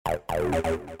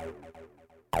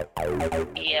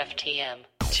EFTM.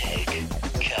 Tech,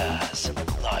 cars,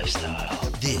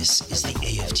 lifestyle. This is the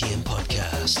EFTM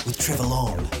podcast with Trevor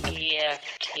Long.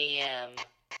 EFTM.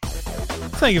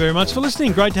 Thank you very much for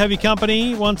listening. Great to have your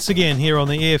company once again here on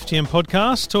the EFTM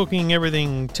podcast, talking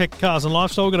everything tech, cars and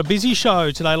lifestyle. We've got a busy show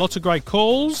today, lots of great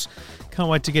calls. Can't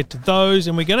wait to get to those.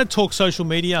 And we're going to talk social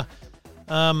media.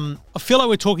 I feel like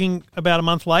we're talking about a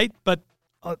month late, but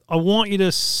I want you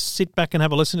to sit back and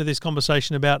have a listen to this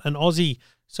conversation about an Aussie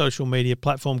social media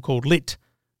platform called LITT,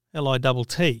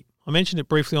 LITT. I mentioned it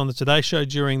briefly on the Today Show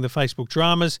during the Facebook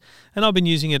dramas, and I've been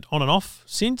using it on and off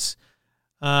since.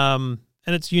 And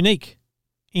it's unique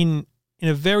in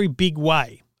a very big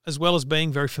way, as well as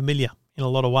being very familiar in a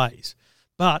lot of ways.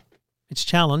 But its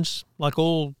challenge, like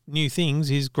all new things,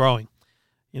 is growing.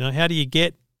 You know, how do you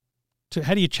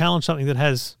challenge something that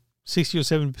has 60 or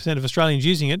 70% of Australians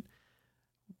using it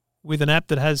with an app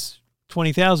that has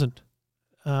 20,000?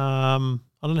 I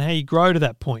don't know how you grow to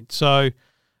that point. So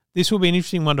this will be an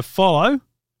interesting one to follow.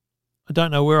 I don't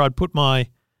know where I'd put my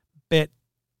bet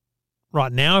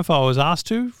right now if I was asked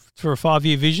to for a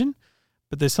 5-year vision,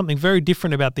 but there's something very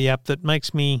different about the app that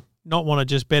makes me not want to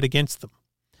just bet against them.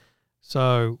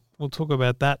 So we'll talk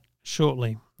about that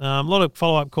shortly. A lot of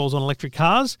follow-up calls on electric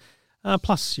cars,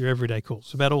 plus your everyday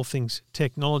calls about all things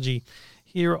technology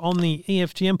here on the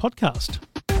EFTM podcast.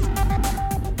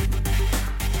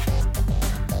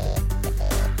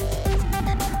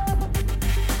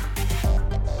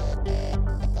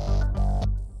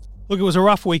 Look, it was a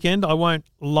rough weekend. I won't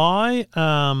lie.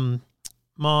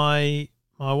 My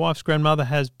wife's grandmother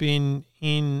has been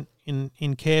in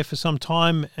care for some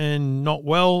time and not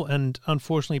well, and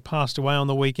unfortunately passed away on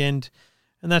the weekend,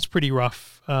 and that's pretty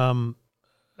rough,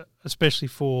 especially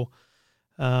for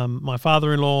my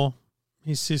father-in-law,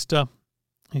 his sister,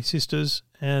 his sisters,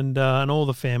 and all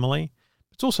the family.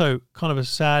 It's also kind of a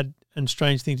sad and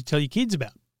strange thing to tell your kids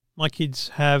about. My kids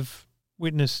have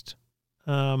witnessed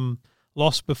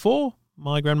loss before.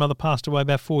 My grandmother passed away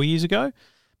about 4 years ago,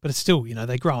 but it's still, you know,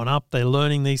 they're growing up, they're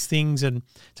learning these things, and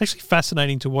it's actually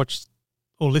fascinating to watch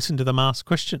or listen to them ask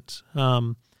questions,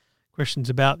 questions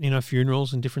about, you know,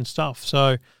 funerals and different stuff.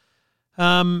 So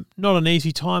not an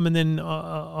easy time. And then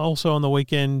also on the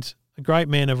weekend, a great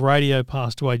man of radio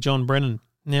passed away, John Brennan.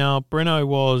 Now, Breno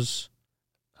was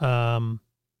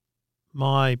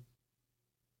my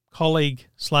colleague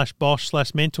 /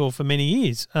 boss / mentor for many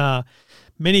years.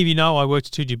 Many of you know I worked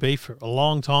at 2GB for a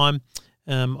long time.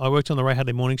 I worked on the Ray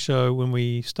Hadley Morning Show when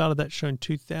we started that show in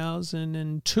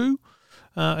 2002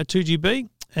 at 2GB.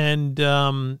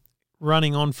 And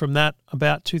running on from that,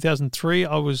 about 2003,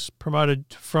 I was promoted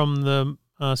from the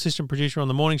assistant producer on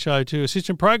the morning show to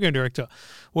assistant program director,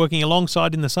 working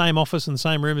alongside in the same office in the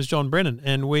same room as John Brennan.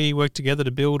 And we worked together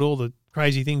to build all the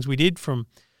crazy things we did, from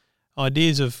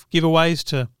ideas of giveaways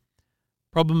to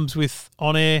problems with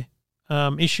on-air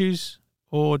issues,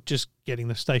 or just getting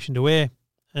the station to air.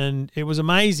 And it was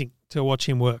amazing to watch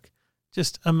him work.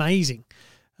 Just amazing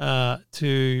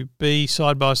to be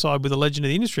side by side with a legend of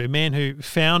the industry, a man who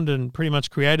found and pretty much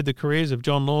created the careers of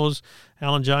John Laws,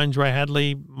 Alan Jones, Ray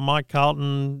Hadley, Mike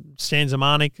Carlton, Stan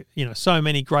Zemanek, you know, so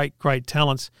many great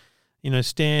talents. You know,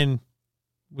 Stan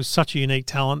was such a unique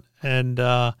talent, and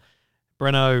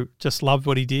Breno just loved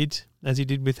what he did, as he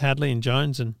did with Hadley and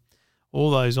Jones and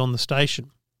all those on the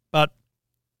station. But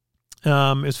it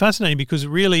was fascinating because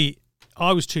really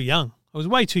I was too young. I was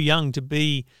way too young to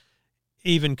be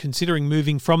even considering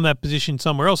moving from that position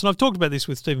somewhere else. And I've talked about this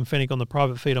with Stephen Fennick on the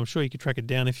private feed. I'm sure you could track it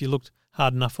down if you looked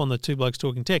hard enough on the Two Blokes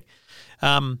Talking Tech.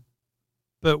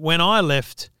 But when I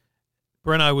left,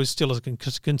 Breno was still a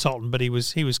consultant, but he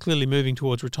was clearly moving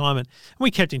towards retirement. And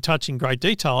we kept in touch in great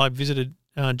detail. I visited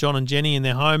John and Jenny in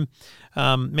their home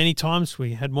many times.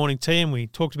 We had morning tea and we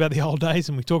talked about the old days,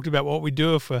 and we talked about what we'd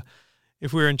do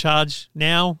if we're in charge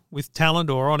now with talent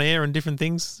or on air and different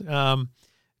things,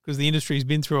 because the industry's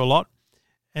been through a lot.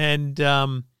 And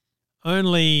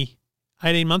only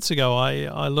 18 months ago,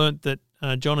 I learnt that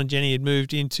John and Jenny had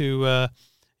moved into a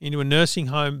nursing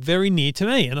home very near to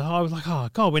me. And I was like, oh,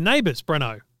 God, we're neighbours,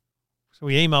 Breno. So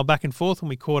we emailed back and forth and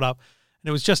we caught up. And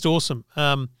it was just awesome.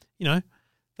 You know,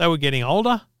 they were getting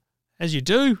older, as you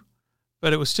do,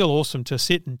 but it was still awesome to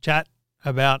sit and chat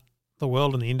about the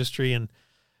world and the industry and,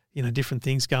 you know, different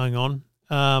things going on.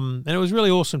 And it was really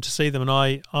awesome to see them.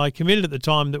 And I committed at the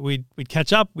time that we'd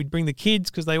catch up. We'd bring the kids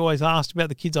because they always asked about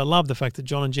the kids. I love the fact that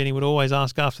John and Jenny would always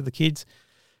ask after the kids.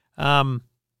 But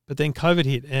then COVID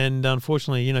hit, and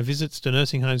unfortunately, you know, visits to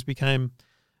nursing homes became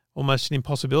almost an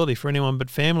impossibility for anyone but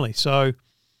family. So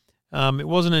it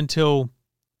wasn't until,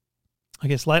 I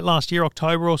guess, late last year,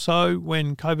 October or so,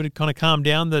 when COVID had kind of calmed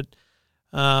down, that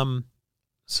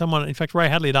someone, in fact, Ray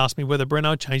Hadley had asked me whether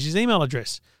Breno had changed his email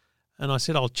address. And I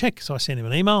said, I'll check. So I sent him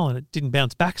an email and it didn't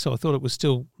bounce back. So I thought it was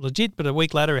still legit. But a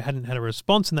week later, it hadn't had a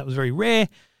response, and that was very rare.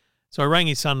 So I rang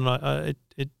his son, and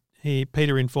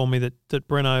Peter informed me that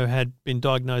Breno had been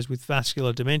diagnosed with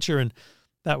vascular dementia, and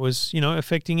that was,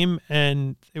 affecting him,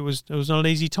 and it was not an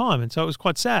easy time. And so it was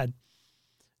quite sad.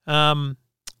 And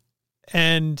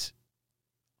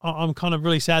I'm kind of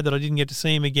really sad that I didn't get to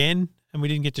see him again, and we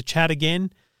didn't get to chat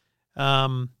again.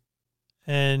 And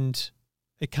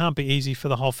it can't be easy for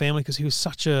the whole family because he was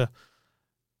such a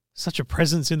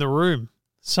presence in the room,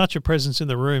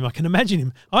 I can imagine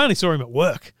him. I only saw him at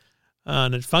work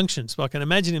and at functions, but I can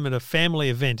imagine him at a family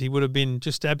event. He would have been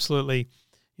just absolutely,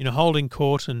 holding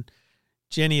court, and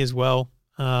Jenny as well.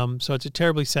 So it's a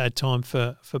terribly sad time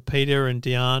for Peter and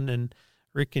Diane and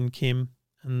Rick and Kim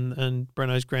and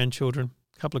Breno's grandchildren,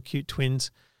 a couple of cute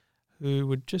twins who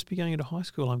would just be going into high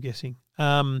school, I'm guessing.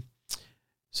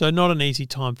 So not an easy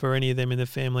time for any of them in the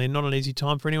family, and not an easy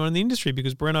time for anyone in the industry,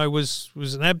 because Breno was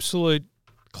an absolute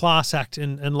class act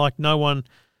and like no one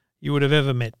you would have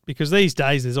ever met, because these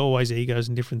days there's always egos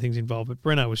and different things involved, but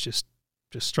Breno was just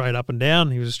straight up and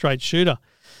down. He was a straight shooter.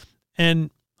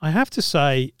 And I have to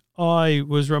say, I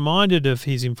was reminded of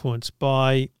his influence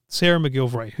by Sarah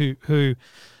McGilvray, who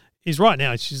is right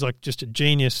now, she's like just a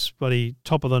genius, bloody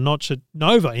top of the notch at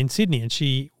Nova in Sydney, and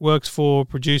she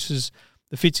produces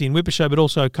the Fitzy and Whipper Show, but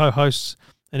also co-hosts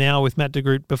an hour with Matt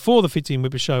DeGroot before the Fitzy and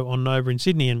Whipper Show on Nova in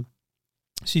Sydney. And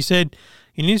she said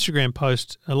in an Instagram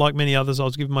post, like many others, I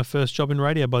was given my first job in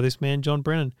radio by this man, John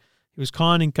Brennan. He was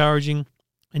kind, encouraging,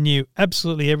 and knew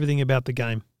absolutely everything about the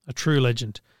game. A true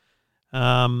legend.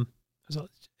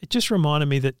 It just reminded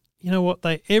me that,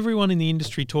 everyone in the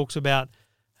industry talks about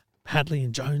Hadley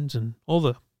and Jones and all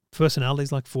the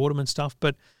personalities like Fordham and stuff,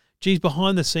 but geez,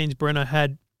 behind the scenes, Breno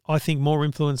had, I think, more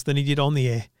influence than he did on the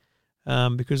air,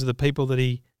 because of the people that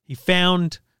he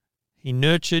found, he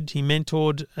nurtured, he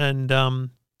mentored, and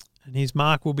his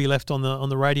mark will be left on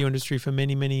the radio industry for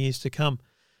many, many years to come.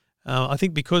 I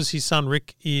think because his son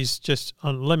Rick is just,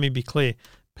 let me be clear,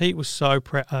 Pete was so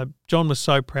proud. John was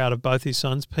so proud of both his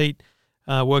sons. Pete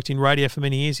worked in radio for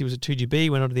many years. He was at 2GB,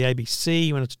 went on to the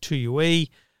ABC, went on to 2UE.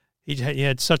 He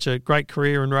had such a great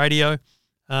career in radio,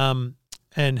 and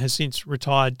has since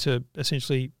retired to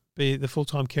essentially be the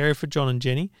full-time carer for John and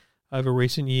Jenny over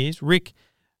recent years. Rick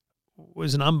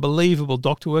was an unbelievable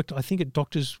doctor, worked, I think, at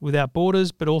Doctors Without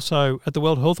Borders, but also at the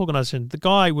World Health Organization. The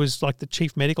guy was like the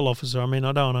chief medical officer. I mean,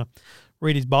 I don't want to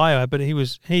read his bio, but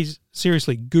he's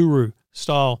seriously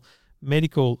guru-style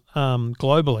medical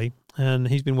globally, and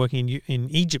he's been working in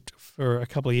Egypt for a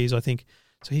couple of years, I think.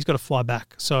 So he's got to fly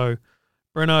back. So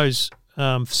Breno's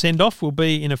send-off will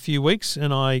be in a few weeks,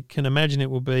 and I can imagine it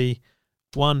will be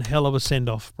one hell of a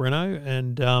send-off, Breno.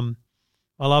 And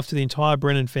my love to the entire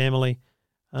Brennan family.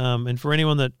 And for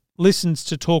anyone that listens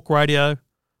to talk radio,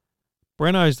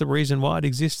 Breno is the reason why it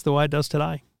exists the way it does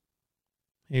today.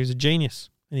 He was a genius,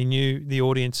 and he knew the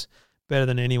audience better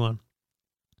than anyone.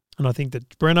 And I think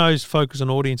that Breno's focus on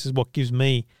audience is what gives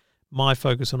me my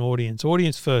focus on audience.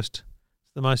 Audience first.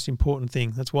 The most important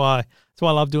thing. That's why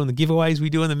I love doing the giveaways we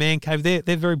do in the Man Cave. They're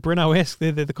very Breno-esque.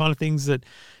 They're the kind of things that,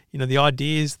 the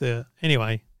ideas.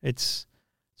 Anyway, it's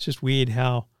just weird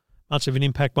how much of an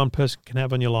impact one person can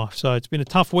have on your life. So it's been a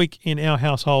tough week in our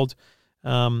household,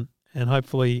 and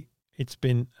hopefully it's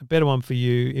been a better one for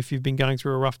you. If you've been going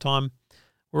through a rough time,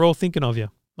 we're all thinking of you.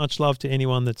 Much love to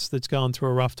anyone that's going through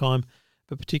a rough time,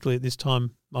 but particularly at this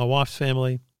time, my wife's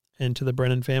family and to the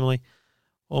Brennan family,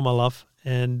 all my love.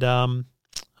 And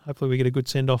hopefully we get a good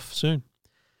send-off soon.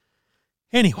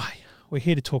 Anyway, we're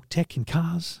here to talk tech and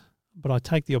cars, but I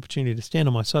take the opportunity to stand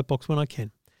on my soapbox when I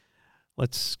can.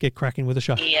 Let's get cracking with the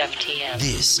show. EFTM.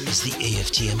 This is the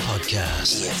EFTM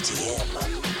Podcast. EFTM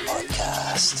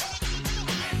Podcast.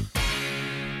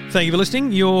 Thank you for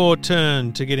listening. Your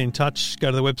turn to get in touch.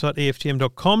 Go to the website,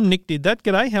 EFTM.com. Nick did that.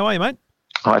 G'day. How are you, mate?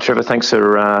 Hi, Trevor. Thanks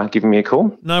for giving me a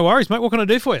call. No worries, mate. What can I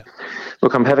do for you?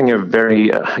 Look, I'm having a very,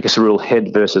 a real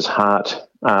head versus heart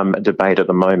debate at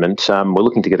the moment. We're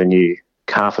looking to get a new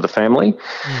car for the family,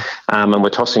 and we're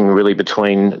tossing really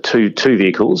between two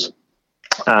vehicles.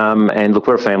 And look,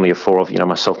 we're a family of four of,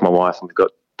 myself, my wife, and we've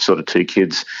got sort of two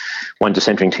kids, one just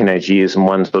entering teenage years and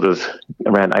one sort of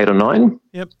around 8 or 9.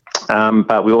 Yep.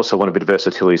 But we also want a bit of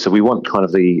versatility. So we want kind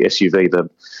of the SUV, the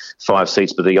 5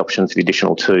 seats, but the option for the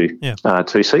additional 2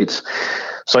 seats.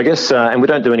 So I guess, and we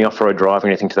don't do any off-road driving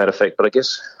or anything to that effect, but I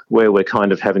guess where we're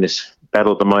kind of having this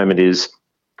battle at the moment is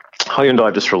Hyundai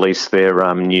have just released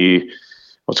their new,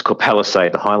 what's it called,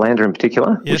 Palisade, the Highlander in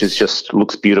particular, which is just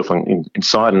looks beautiful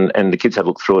inside, and the kids have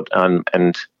looked through it,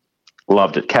 and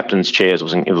Loved it. Captain's chairs it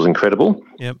was incredible.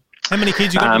 Yep. How many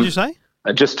kids you got? Did you say?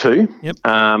 Just 2. Yep.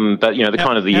 But the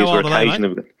kind of the years were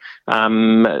occasionally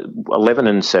 11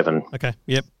 and 7. Okay.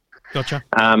 Yep. Gotcha.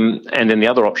 And then the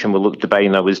other option we're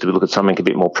debating though is do we look at something a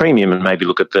bit more premium and maybe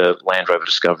look at the Land Rover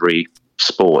Discovery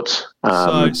Sports.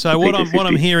 So what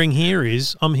I'm hearing here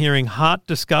is I'm hearing Heart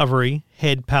Discovery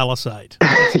Head Palisade.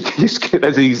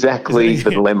 That's exactly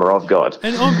the dilemma I've got.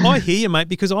 And I hear you, mate,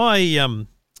 because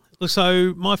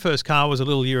so my first car was a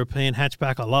little European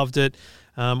hatchback. I loved it.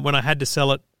 When I had to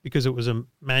sell it because it was a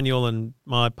manual and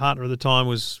my partner at the time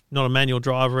was not a manual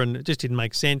driver and it just didn't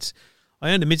make sense, I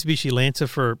owned a Mitsubishi Lancer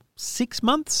for 6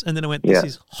 months and then I went, this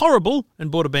is horrible, and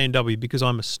bought a BMW because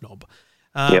I'm a snob.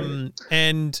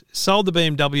 And sold the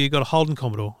BMW, got a Holden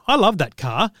Commodore. I love that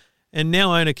car, and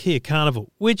now I own a Kia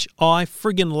Carnival, which I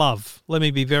friggin' love. Let me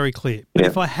be very clear. But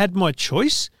if I had my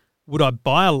choice, would I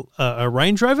buy a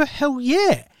Range Rover? Hell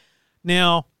yeah.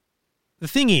 Now, the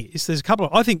thing is, there's a couple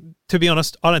of, I think, to be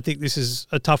honest, I don't think this is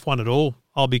a tough one at all.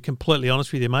 I'll be completely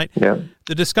honest with you, mate. Yeah.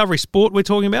 The Discovery Sport we're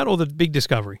talking about, or the big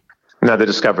Discovery? No, the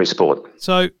Discovery Sport.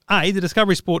 So, the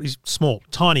Discovery Sport is small,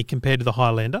 tiny compared to the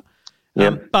Highlander.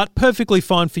 But perfectly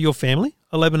fine for your family,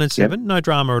 11 and 7, no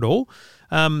drama at all,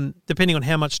 depending on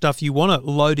how much stuff you want to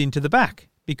load into the back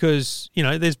because,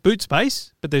 there's boot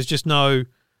space, but there's just no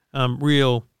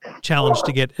real challenge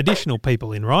to get additional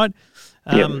people in, right?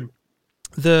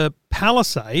 The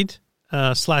Palisade /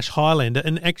 Highlander,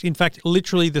 and in fact,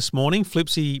 literally this morning,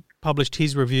 Flipsy published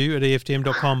his review at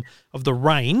EFTM.com of the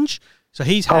Range. So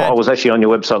he's had. I was actually on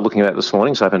your website looking at that this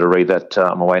morning, so I happened to read that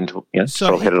on my way into,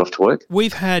 so headed off to work.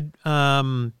 We've had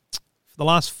for the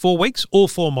last 4 weeks all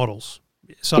 4 models.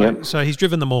 So he's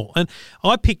driven them all, and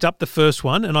I picked up the first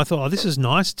one, and I thought, this is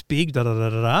nice, it's big,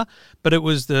 but it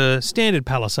was the standard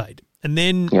Palisade, and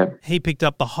then he picked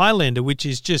up the Highlander, which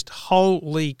is just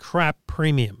holy crap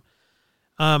premium,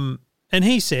 and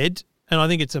he said. And I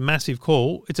think it's a massive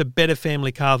call. It's a better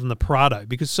family car than the Prado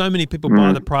because so many people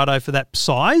buy the Prado for that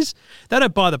size. They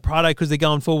don't buy the Prado because they're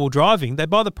going four-wheel driving. They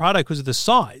buy the Prado because of the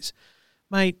size.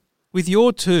 Mate, with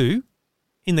your 2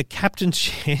 in the captain's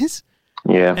chairs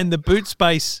and the boot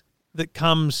space that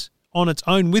comes on its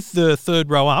own with the third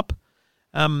row up,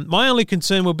 my only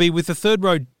concern will be with the third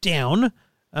row down,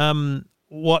 I'd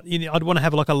want to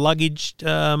have like a luggage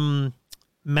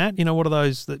mat, what are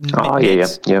those?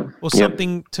 Or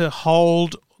something to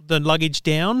hold the luggage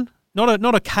down.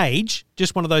 Not a cage,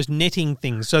 just one of those netting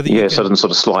things. So that so it doesn't sort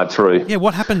of slide through. Yeah,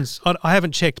 what happens? I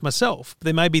haven't checked myself.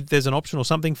 There's an option or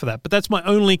something for that. But that's my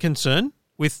only concern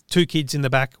with 2 kids in the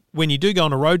back. When you do go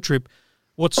on a road trip,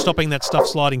 what's stopping that stuff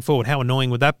sliding forward? How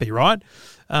annoying would that be, right?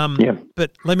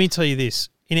 But let me tell you this.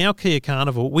 In our Kia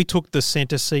Carnival, we took the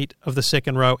centre seat of the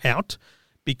second row out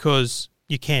because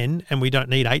you can, and we don't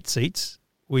need 8 seats.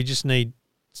 We just need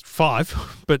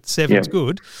 5, but 7's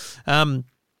good.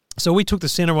 So we took the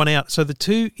centre one out. So the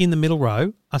 2 in the middle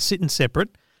row are sitting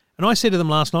separate. And I said to them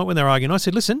last night when they were arguing, I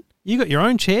said, listen, you got your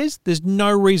own chairs. There's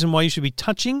no reason why you should be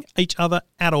touching each other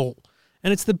at all.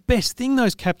 And it's the best thing,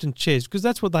 those captain chairs, because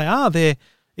that's what they are.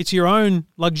 It's your own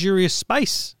luxurious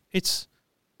space. It's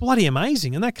bloody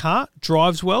amazing. And that car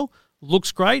drives well,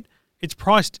 looks great. It's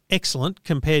priced excellent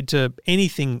compared to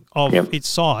anything of its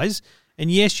size. And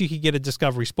yes, you could get a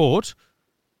Discovery Sport,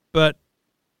 but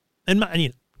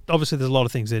obviously there's a lot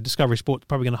of things there. Discovery Sport's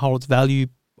probably going to hold its value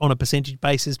on a percentage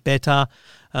basis better,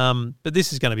 but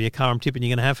this is going to be a car I'm tipping you're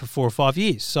going to have for 4 or 5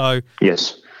 years. So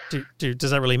yes, does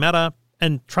that really matter?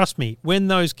 And trust me, when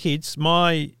those kids,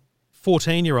 my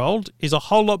 14-year-old is a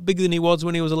whole lot bigger than he was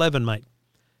when he was 11, mate.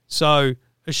 So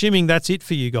assuming that's it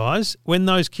for you guys, when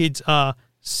those kids are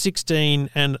 16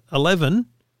 and 11,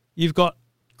 you've got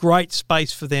great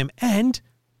space for them and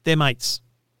their mates.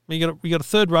 You got a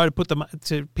third row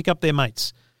to pick up their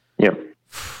mates. Yep.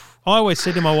 I always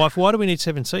said to my wife, "Why do we need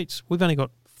 7 seats? We've only got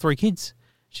 3 kids."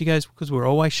 She goes, "Because we're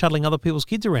always shuttling other people's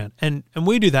kids around, and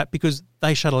we do that because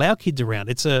they shuttle our kids around.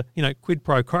 It's a quid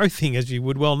pro quo thing, as you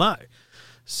would well know."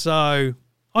 So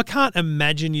I can't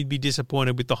imagine you'd be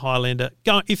disappointed with the Highlander.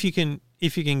 Go if you can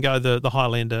go the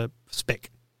Highlander spec.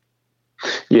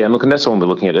 Yeah, and look, and that's all we're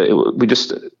looking at. We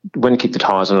just went and kicked the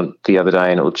tyres on it the other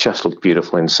day, and it just looked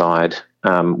beautiful inside.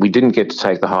 We didn't get to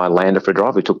take the Highlander for a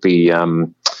drive. We took the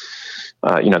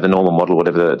the normal model,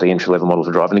 whatever the entry level model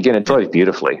for drive, and again, it drove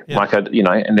beautifully. Yeah.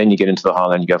 And then you get into the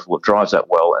Highlander, and you go, "Well, it drives that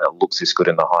well, and it looks this good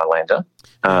in the Highlander."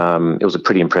 It was a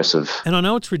pretty impressive. And I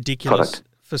know it's ridiculous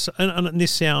and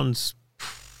this sounds.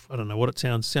 I don't know what it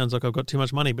sounds. Sounds like I've got too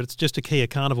much money, but it's just a Kia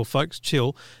Carnival, folks.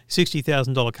 Chill.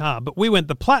 $60,000 car. But we went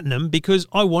the Platinum because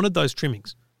I wanted those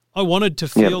trimmings. I wanted to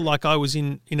feel like I was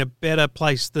in a better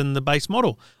place than the base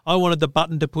model. I wanted the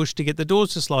button to push to get the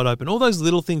doors to slide open. All those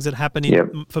little things that happen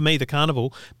in, for me, the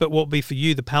Carnival, but what will be for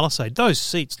you, the Palisade. Those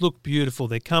seats look beautiful.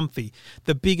 They're comfy.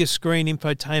 The bigger screen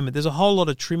infotainment. There's a whole lot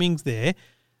of trimmings there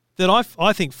that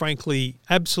I think, frankly,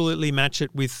 absolutely match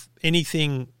it with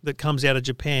anything that comes out of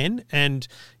Japan and,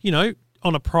 you know,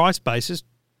 on a price basis,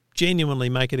 genuinely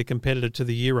make it a competitor to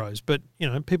the Euros. But, you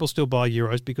know, people still buy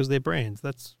Euros because they're brands.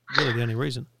 That's really the only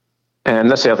reason.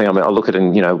 And that's the other thing. I mean, I look at it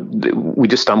and, you know, we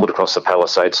just stumbled across the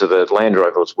Palisade. So the Land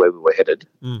Rover was where we were headed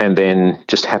and then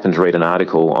just happened to read an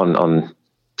article on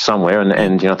somewhere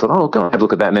and you know, I thought, oh, go and have a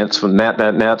look at that. And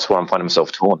that's why I'm finding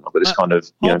myself torn. I've got this kind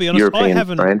of, I'll be honest,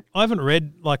 European brand. I haven't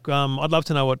read, like, I'd love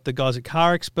to know what the guys at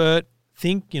Car Expert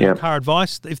think, you know, Car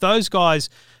Advice. If those guys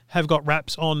have got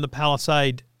wraps on the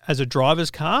Palisade as a driver's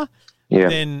car,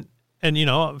 then... And, you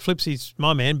know, Flipsy's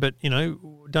my man, but, you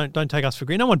know, don't take us for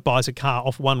granted. No one buys a car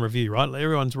off one review, right?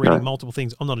 Everyone's reading multiple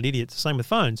things. I'm not an idiot. It's the same with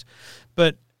phones.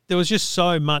 But there was just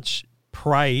so much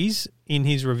praise in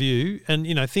his review. And,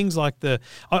 you know, things like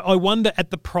I wonder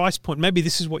at the price point, maybe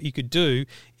this is what you could do,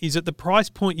 is at the price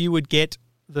point you would get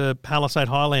the Palisade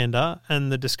Highlander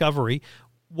and the Discovery,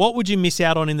 what would you miss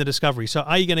out on in the Discovery? So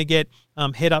are you going to get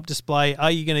head-up display? Are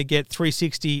you going to get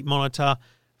 360 monitor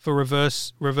for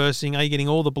reversing? Are you getting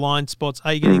all the blind spots?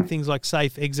 Are you getting things like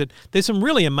safe exit? There's some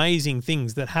really amazing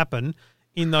things that happen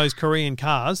in those Korean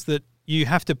cars that you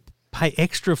have to pay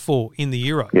extra for in the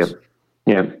Euros.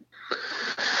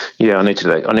 Yeah, I need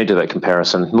to do that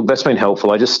comparison. Look, that's been helpful.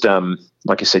 I just,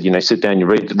 like I said, you know, sit down, you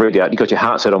read out, you got your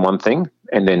heart set on one thing,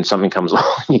 and then something comes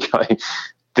along, and you go,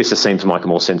 this just seems like a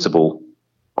more sensible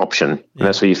option, and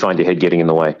that's where you find your head getting in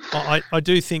the way. I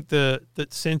do think that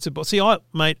sensible. See,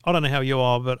 mate, I don't know how you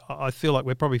are, but I feel like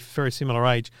we're probably very similar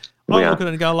age. I look at it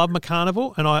and go, I love my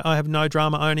Carnival, and I have no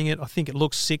drama owning it. I think it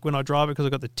looks sick when I drive it because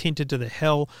I've got the tinted to the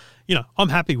hell. You know, I'm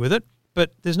happy with it,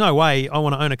 but there's no way I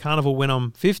want to own a Carnival when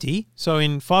I'm 50. So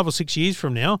in 5 or 6 years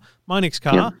from now, my next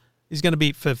car is going to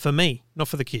be for me, not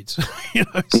for the kids. You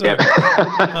know, so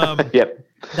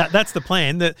that's the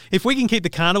plan. That if we can keep the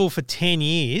Carnival for 10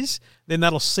 years, then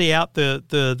that'll see out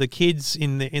the kids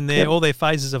in their all their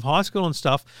phases of high school and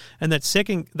stuff, and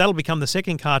that'll become the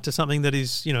second car to something that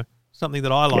is, you know, something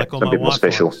that I like or my wife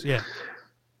special. Likes. Yeah.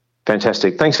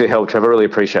 Fantastic. Thanks for your help, Trevor. I really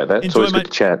appreciate that. It's always good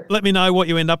to chat. Let me know what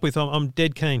you end up with. I'm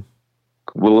dead keen.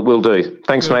 We'll do.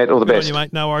 Thanks, mate. All the best. On you,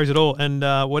 mate. No worries at all. And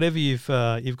whatever you've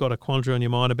got a quandary on your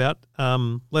mind about,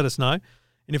 let us know.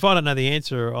 And if I don't know the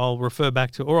answer, I'll refer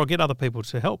back to, or I'll get other people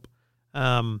to help,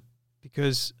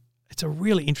 because it's a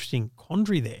really interesting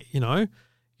quandary there. You know,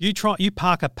 you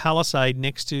park a Palisade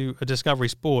next to a Discovery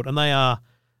Sport, and they are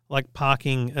like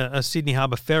parking a Sydney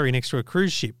Harbour ferry next to a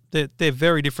cruise ship. They're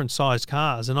very different sized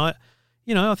cars, and I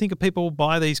think people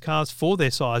buy these cars for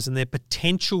their size and their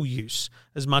potential use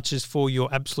as much as for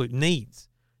your absolute needs.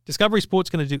 Discovery Sport's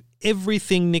going to do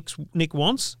everything Nick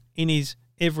wants in his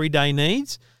everyday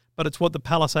needs, but it's what the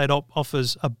Palisade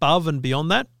offers above and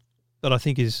beyond that I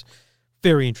think is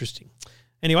very interesting.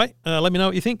 Anyway, let me know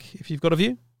what you think. If you've got a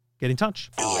view, get in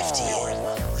touch.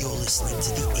 EFTM. You're listening to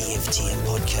the EFTM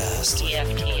podcast.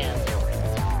 EFTM.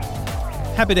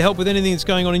 Happy to help with anything that's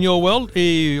going on in your world.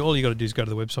 All you got to do is go to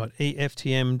the website,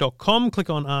 EFTM.com, click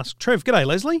on Ask Trev. G'day,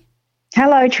 Leslie.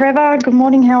 Hello, Trevor. Good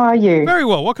morning. How are you? Very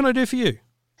well. What can I do for you?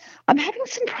 I'm having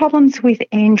some problems with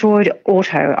Android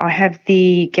Auto. I have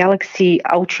the Galaxy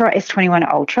Ultra,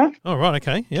 S21 Ultra. Oh, right.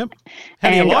 Okay. Yep. How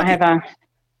do you like it?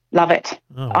 Love it.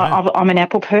 Oh, wow. I'm an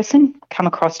Apple person, come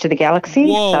across to the Galaxy.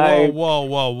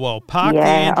 Whoa. Park the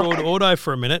Android Auto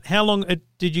for a minute. How long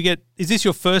did you get? Is this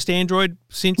your first Android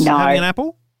since having an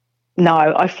Apple? No,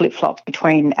 I flip-flop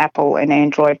between Apple and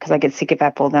Android because I get sick of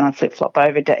Apple, then I flip-flop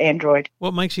over to Android.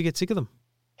 What makes you get sick of them?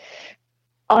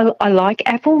 I like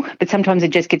Apple, but sometimes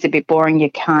it just gets a bit boring.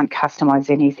 You can't customize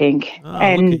anything. Oh,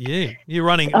 and look at you. You're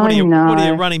running, what are you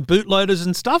running, bootloaders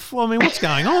and stuff? Well, I mean, what's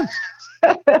going on?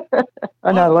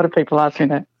 I know a lot of people ask me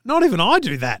that. Not even I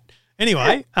do that.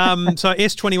 Anyway, so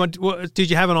S21, did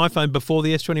you have an iPhone before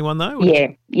the S21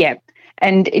 though? Yeah.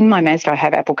 And in my Mazda, I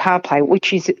have Apple CarPlay,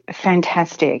 which is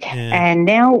fantastic. Yeah. And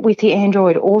now with the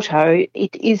Android Auto,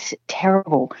 it is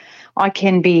terrible. I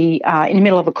can be in the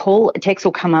middle of a call, a text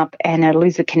will come up and I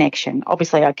lose the connection.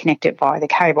 Obviously, I connect it via the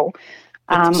cable.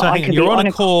 You're on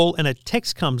a call and a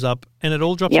text comes up and it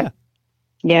all drops out?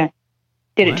 Yeah.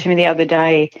 Did it to me the other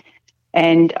day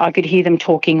and I could hear them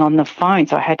talking on the phone.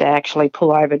 So I had to actually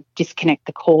pull over, disconnect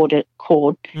the cord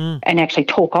and actually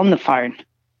talk on the phone.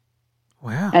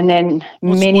 Wow. And then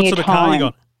what sort of car you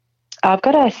got? I've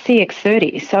got a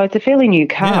CX-30, so it's a fairly new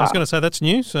car. Yeah, I was going to say that's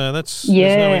new, so there's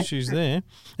no issues there.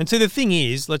 And so the thing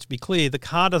is, let's be clear, the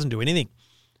car doesn't do anything.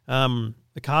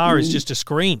 The car is just a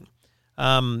screen.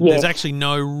 There's actually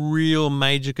no real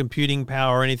major computing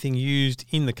power or anything used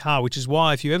in the car, which is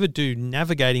why if you ever do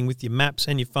navigating with your maps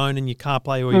and your phone and your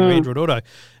CarPlay or your Android Auto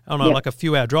on like a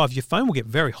few-hour drive, your phone will get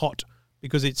very hot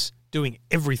because it's doing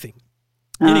everything.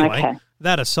 Anyway,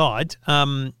 that aside,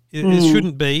 it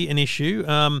shouldn't be an issue.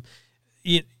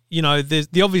 You know, there's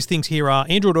the obvious things here are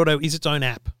Android Auto is its own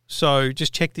app. So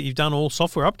just check that you've done all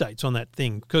software updates on that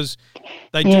thing because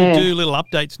they do little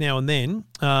updates now and then.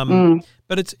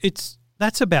 But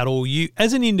that's about all you,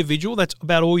 as an individual, that's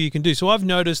about all you can do. So I've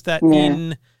noticed that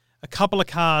in a couple of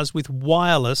cars with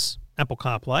wireless Apple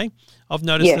CarPlay, I've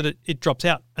noticed that it drops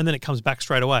out and then it comes back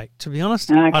straight away. To be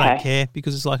honest, I don't care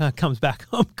because it's like, it comes back.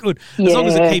 I'm good. As long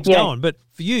as it keeps going. But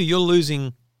for you, you're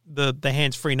losing the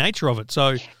hands-free nature of it.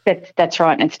 So that's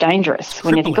right, and it's dangerous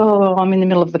when you think, I'm in the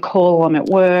middle of the call, I'm at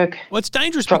work. Well, it's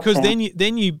dangerous because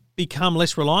then you become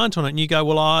less reliant on it and you go,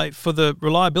 well, for the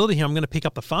reliability here, I'm going to pick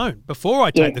up the phone before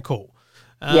I take the call.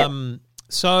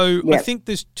 So I think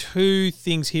there's two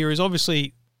things here is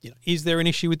obviously, is there an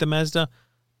issue with the Mazda?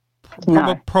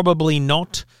 No. Probably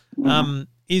not.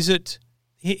 Is it?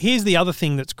 Here's the other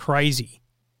thing that's crazy.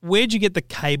 Where'd you get the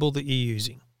cable that you're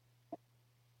using?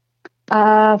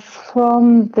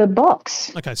 From the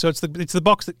box. Okay, so it's the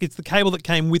box it's the cable that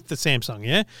came with the Samsung,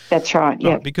 yeah? That's right,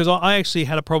 yeah. Because I actually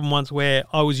had a problem once where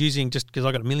I was using, just because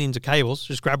I got millions of cables,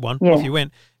 just grab one, off you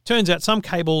went. Turns out some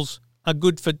cables are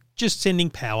good for just sending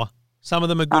power. Some of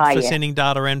them are good for sending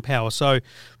data and power. So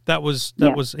that was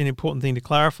an important thing to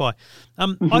clarify.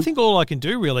 I think all I can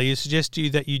do really is suggest to you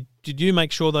that you do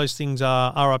make sure those things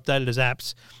are updated as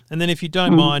apps. And then if you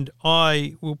don't mind,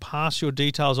 I will pass your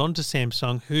details on to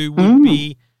Samsung, who would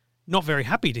be not very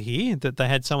happy to hear that they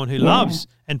had someone who loves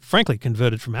and frankly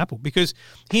converted from Apple. Because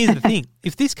here's the thing.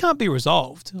 If this can't be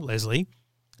resolved, Leslie,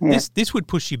 this would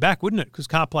push you back, wouldn't it? Because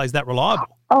CarPlay is that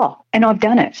reliable. Oh, and I've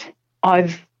done it.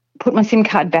 I've put my SIM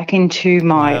card back into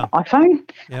my iPhone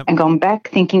and gone back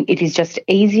thinking it is just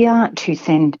easier to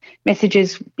send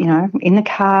messages, in the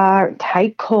car,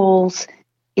 take calls.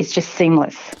 It's just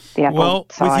seamless, the Apple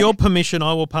side. With your permission,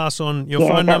 I will pass on your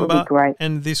phone number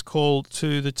and this call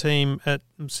to the team at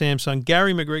Samsung.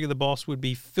 Gary McGregor, the boss, would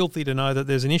be filthy to know that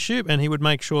there's an issue and he would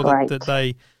make sure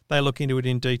that they look into it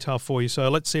in detail for you. So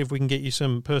let's see if we can get you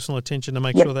some personal attention to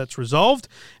make sure that's resolved.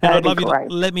 And I'd love you to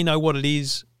let me know what it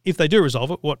is. If they do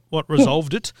resolve it, what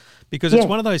resolved it? Because it's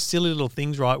one of those silly little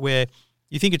things, right, where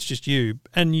you think it's just you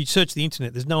and you search the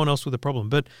internet, there's no one else with a problem.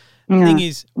 But the thing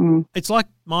is, it's like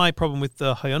my problem with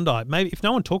the Hyundai. Maybe if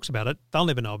no one talks about it, they'll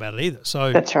never know about it either.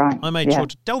 So that's right. I made sure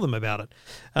to tell them about it.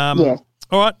 All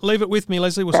right, leave it with me,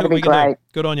 Leslie. We'll see what we can do.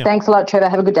 Good on you. Thanks a lot, Trevor.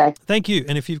 Have a good day. Thank you.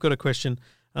 And if you've got a question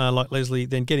like Leslie,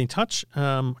 then get in touch.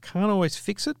 Can't always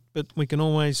fix it, but we can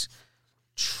always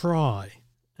try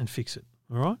and fix it.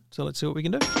 All right, so let's see what we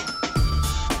can do.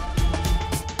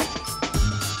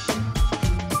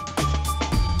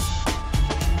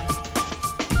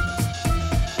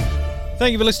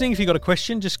 Thank you for listening. If you've got a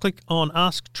question, just click on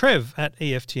Ask Trev at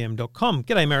EFTM.com.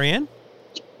 G'day, Marianne.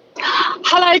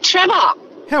 Hello, Trevor.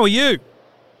 How are you?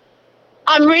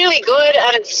 I'm really good,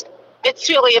 and it's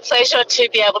really a pleasure to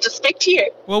be able to speak to you.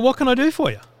 Well, what can I do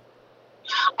for you?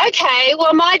 Okay,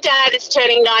 well, my dad is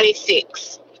turning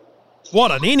 96. What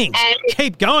an innings. And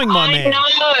keep going, my man. I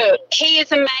know. He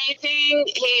is amazing.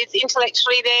 He is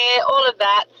intellectually there, all of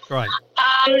that. Great.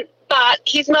 But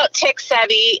he's not tech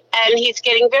savvy, and he's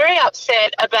getting very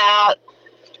upset about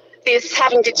this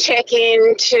having to check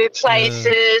into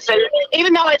places. And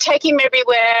even though I take him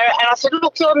everywhere, and I said,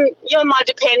 look, you're my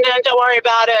dependent, don't worry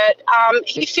about it.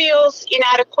 He feels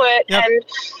inadequate, and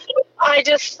I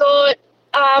just thought,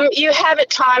 you have at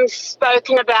times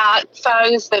spoken about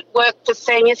phones that work for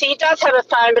seniors. He does have a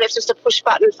phone, but it's just a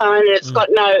push-button phone, and it's not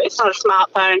a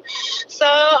smartphone. So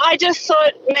I just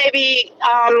thought maybe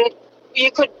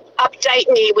you could update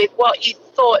me with what you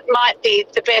thought might be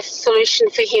the best solution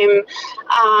for him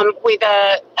with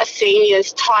a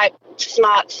seniors type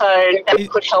smartphone that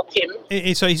could help him.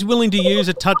 So he's willing to use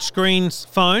a touchscreen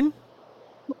phone?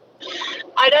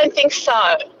 I don't think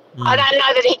so. I don't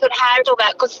know that he could handle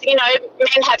that because, men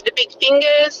have the big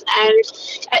fingers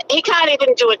and he can't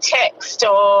even do a text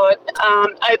or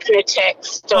open a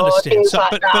text or things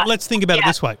like that. But let's think about it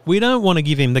this way. We don't want to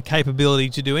give him the capability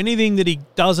to do anything that he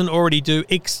doesn't already do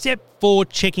except for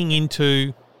checking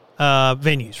into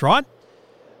venues, right?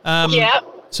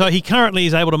 So he currently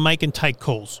is able to make and take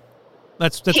calls.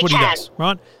 That's what he does,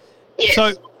 right? Yes.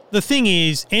 So the thing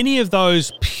is, any of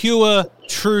those pure,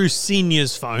 true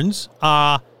seniors phones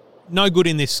are no good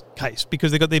in this case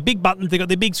because they've got their big buttons, they've got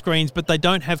their big screens, but they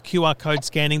don't have QR code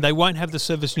scanning. They won't have the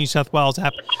Service New South Wales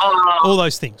app, all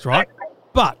those things, right?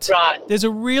 But there's a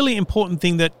really important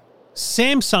thing that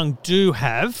Samsung do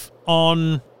have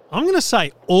on, I'm going to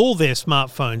say, all their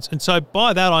smartphones. And so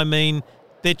by that I mean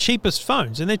their cheapest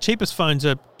phones, and their cheapest phones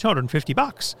are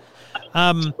 $250.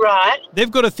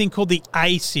 They've got a thing called the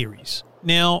A series.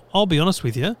 Now, I'll be honest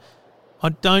with you, I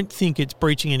don't think it's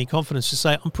breaching any confidence to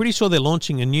say I'm pretty sure they're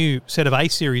launching a new set of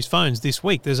A-series phones this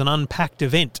week. There's an unpacked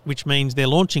event, which means they're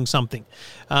launching something.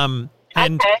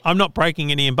 And I'm not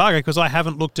breaking any embargo because I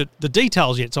haven't looked at the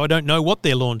details yet, so I don't know what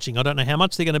they're launching. I don't know how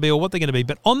much they're going to be or what they're going to be.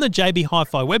 But on the JB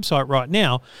Hi-Fi website right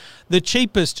now, the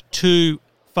cheapest two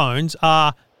phones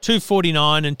are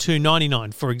 $249 and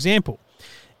 $299, for example.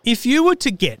 If you were to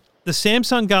get the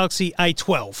Samsung Galaxy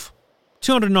A12,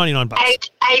 $299.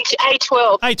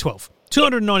 A12. A12.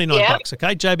 $299,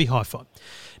 okay, JB Hi-Fi.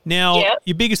 Now,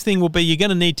 your biggest thing will be you're going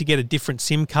to need to get a different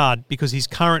SIM card because his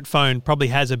current phone probably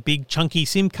has a big chunky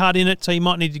SIM card in it, so you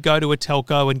might need to go to a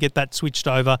telco and get that switched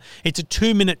over. It's a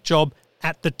 2-minute job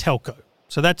at the telco.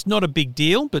 So that's not a big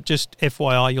deal, but just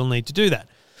FYI, you'll need to do that.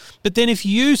 But then if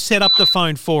you set up the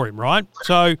phone for him, right?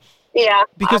 So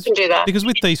because, I can do that. Because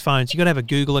with these phones, you've got to have a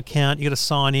Google account, you've got to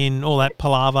sign in, all that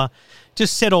palaver.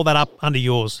 Just set all that up under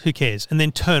yours. Who cares? And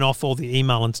then turn off all the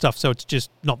email and stuff so it's just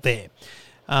not there.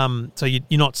 So you're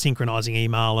not synchronizing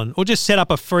email. Or just set up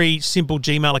a free, simple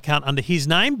Gmail account under his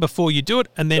name before you do it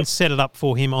and then set it up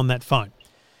for him on that phone.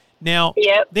 Now,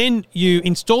 then you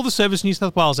install the Service New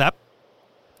South Wales app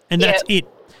and that's it.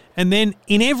 And then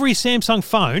in every Samsung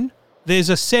phone, there's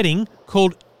a setting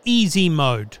called Easy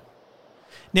Mode.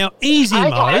 Now,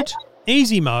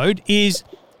 Easy Mode is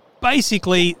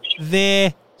basically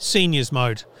their seniors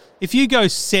mode. If you go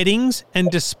settings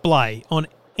and display on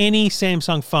any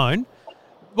Samsung phone,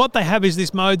 what they have is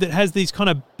this mode that has these kind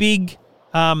of big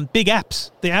apps.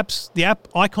 The app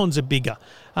icons are bigger.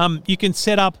 You can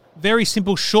set up very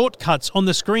simple shortcuts on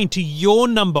the screen to your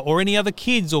number or any other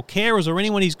kids or carers or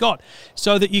anyone he's got,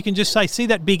 so that you can just say, see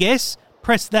that big S?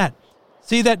 Press that.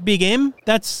 See that big M?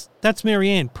 That's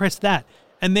Marianne. Press that.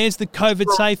 And there's the COVID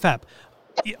Safe app.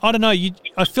 I don't know.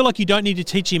 I feel like you don't need to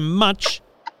teach him much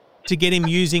to get him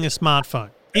using a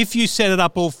smartphone. If you set it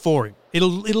up all for him, it'll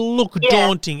look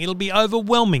daunting. It'll be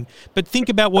overwhelming. But think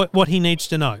about what he needs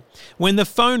to know. When the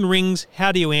phone rings,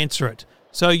 how do you answer it?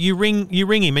 So you ring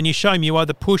him and you show him you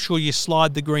either push or you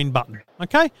slide the green button.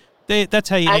 Okay? That's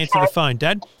how you answer the phone,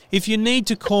 Dad. If you need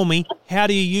to call me, how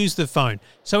do you use the phone?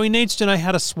 So he needs to know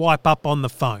how to swipe up on the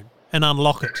phone and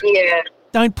unlock it. Yeah.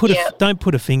 Don't put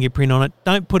a fingerprint on it.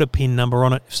 Don't put a PIN number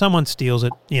on it. If someone steals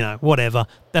it, whatever,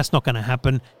 that's not going to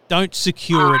happen. Don't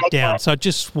secure it down. So it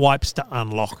just swipes to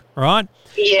unlock, right?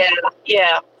 Yeah.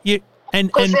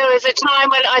 Because there was a time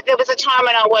when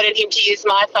I wanted him to use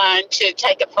my phone to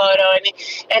take a photo, and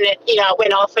it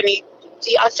went off, and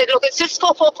I said, look, it's just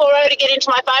 4440 to get into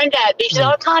my phone, Dad. But he said,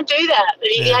 I can't do that.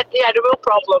 He had a real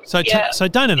problem. So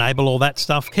don't enable all that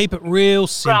stuff. Keep it real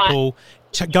simple.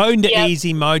 Go into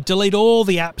easy mode, delete all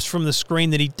the apps from the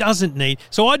screen that he doesn't need.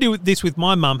 So I do this with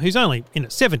my mum, who's only in her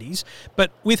 70s,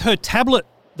 but with her tablet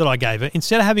that I gave her,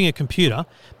 instead of having a computer,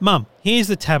 Mum, here's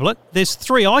the tablet. There's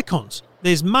 3 icons.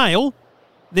 There's mail,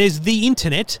 there's the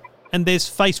internet, and there's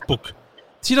Facebook.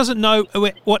 She doesn't know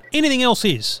what anything else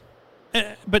is.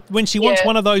 But when she wants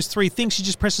one of those 3 things, she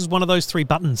just presses one of those 3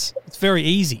 buttons. It's very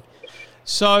easy.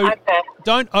 So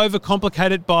don't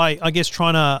overcomplicate it by, I guess,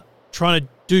 trying to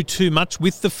do too much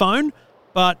with the phone,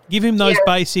 but give him those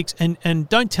basics and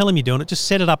don't tell him you're doing it. Just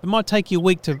set it up. It might take you a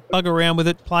week to bug around with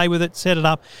it, play with it, set it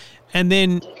up, and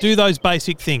then do those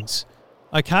basic things.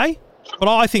 Okay? But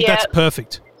I think that's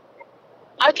perfect.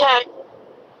 Okay.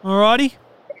 All righty.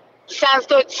 Sounds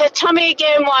good. So tell me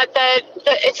again what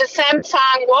it's a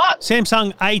Samsung what?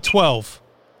 Samsung A12.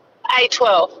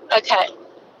 A12. Okay.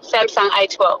 Samsung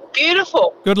A12.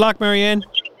 Beautiful. Good luck, Marianne.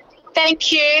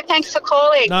 Thank you. Thanks for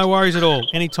calling. No worries at all.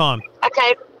 Anytime.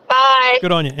 Okay. Bye.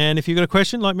 Good on you. And if you've got a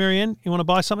question like Marianne, you want to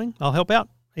buy something, I'll help out.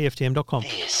 EFTM.com.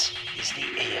 This is the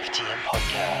EFTM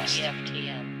podcast.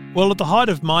 EFTM. Well, at the height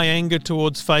of my anger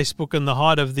towards Facebook and the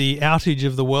height of the outage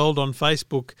of the world on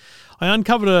Facebook, I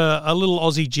uncovered a little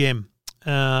Aussie gem.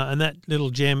 And that little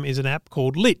gem is an app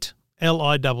called LITT,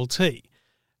 LITT.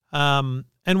 And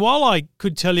while I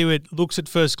could tell you it looks at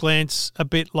first glance a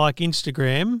bit like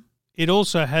Instagram, it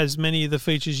also has many of the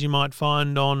features you might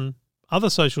find on other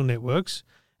social networks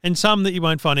and some that you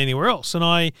won't find anywhere else. And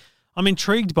I'm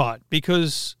intrigued by it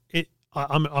because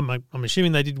I'm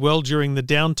assuming they did well during the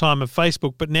downtime of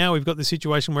Facebook, but now we've got the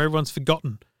situation where everyone's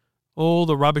forgotten all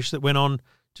the rubbish that went on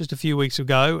just a few weeks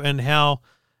ago and how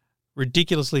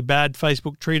ridiculously bad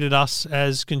Facebook treated us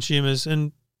as consumers.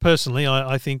 And personally,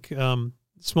 I think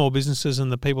small businesses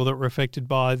and the people that were affected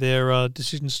by their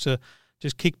decisions to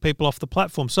just kick people off the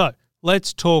platform. So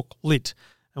let's talk LITT.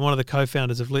 And one of the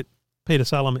co-founders of LITT, Peter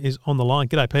Salem, is on the line.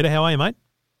 G'day, Peter. How are you, mate?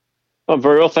 I'm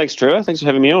very well, thanks, Trevor. Thanks for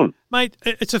having me on. Mate,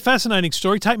 it's a fascinating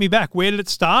story. Take me back. Where did it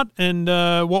start and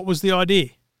what was the idea?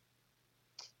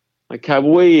 Okay,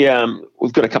 well,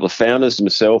 we've got a couple of founders,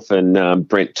 myself and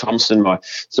Brent Thompson, my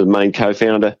sort of main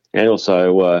co-founder, and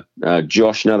also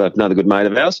Josh, another good mate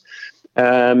of ours.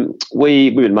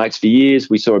 We've been mates for years.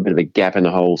 We saw a bit of a gap in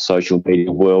the whole social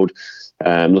media world,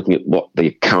 looking at what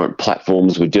the current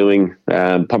platforms were doing,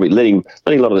 probably letting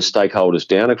a lot of the stakeholders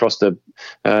down across the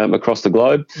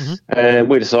globe. Mm-hmm. And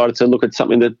we decided to look at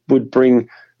something that would bring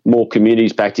more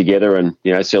communities back together and,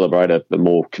 celebrate a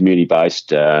more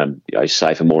community-based,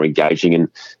 safer, more engaging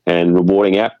and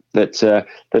rewarding app that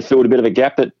filled a bit of a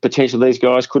gap that potentially these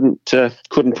guys couldn't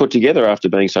put together after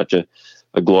being such a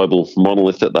global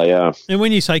monolith that they are. And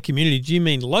when you say community, do you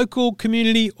mean local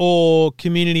community or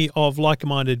community of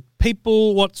like-minded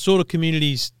people? What sort of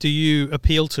communities do you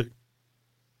appeal to?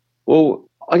 Well,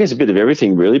 I guess a bit of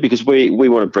everything really, because we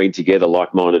want to bring together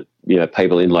like-minded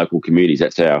people in local communities.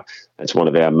 That's one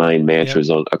of our main mantras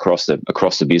across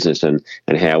the business and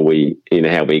how we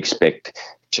expect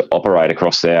to operate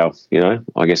across our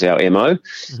MO.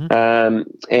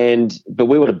 Mm-hmm. But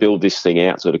we want to build this thing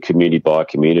out sort of community by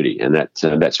community, and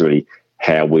that's really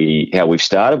how we've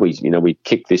started. We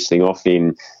kicked this thing off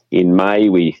in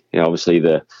May. Obviously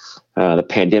the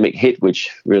pandemic hit, which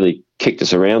really kicked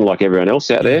us around like everyone else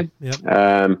out there. Yep.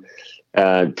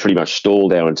 Pretty much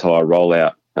stalled our entire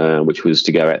rollout, which was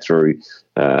to go out through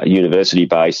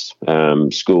university-based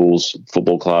schools,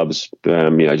 football clubs,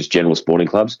 just general sporting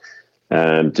clubs,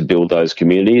 to build those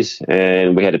communities.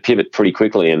 And we had to pivot pretty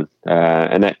quickly, and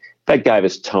that gave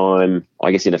us time,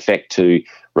 I guess, in effect, to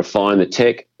refine the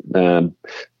tech,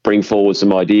 bring forward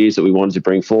some ideas that we wanted to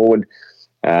bring forward,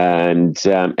 and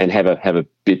have a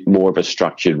bit more of a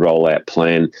structured rollout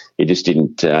plan. It just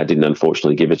didn't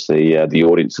unfortunately give us the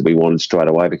audience that we wanted straight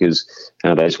away because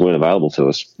they just weren't available to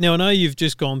us. Now, I know you've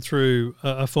just gone through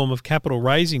a form of capital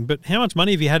raising, but how much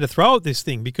money have you had to throw at this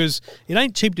thing? Because it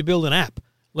ain't cheap to build an app,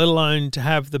 let alone to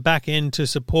have the back end to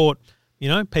support,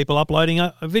 people uploading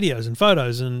videos and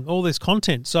photos and all this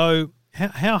content. So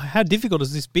how difficult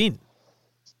has this been?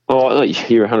 Oh,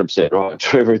 you're 100% right,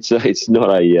 Trevor. It's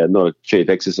not a cheap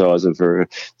exercise for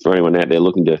anyone out there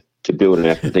looking to build an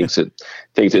app and thinks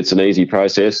it's an easy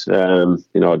process. I'd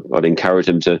encourage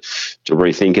them to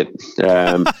rethink it.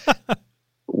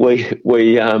 We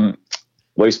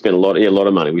spent a lot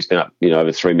of money. We spent up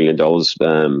over $3 million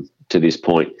to this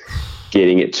point,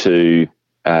 getting it to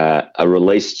a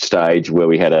release stage where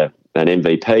we had an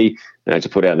MVP to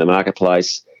put out in the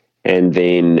marketplace, and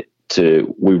then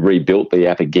we rebuilt the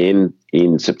app again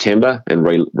in September and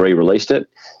re-released it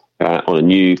on a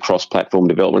new cross-platform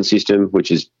development system, which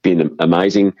has been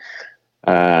amazing,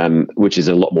 which is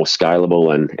a lot more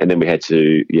scalable. And then we had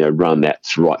to run that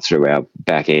right through our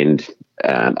back-end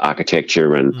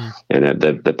architecture and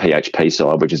the PHP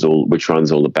side, which runs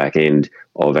all the back-end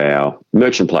of our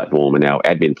merchant platform and our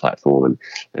admin platform,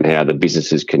 and how the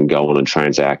businesses can go on and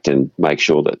transact and make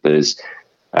sure that there's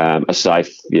a safe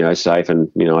and,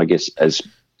 I guess as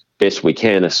best we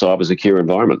can, a cyber secure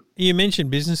environment. You mentioned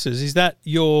businesses. Is that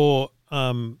your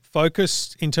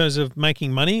focus in terms of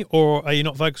making money, or are you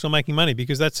not focused on making money?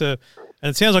 Because and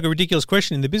it sounds like a ridiculous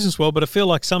question in the business world, but I feel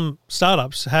like some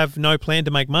startups have no plan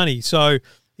to make money. So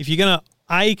if you're going to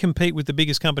A, compete with the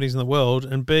biggest companies in the world,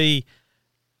 and B,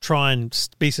 try and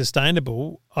be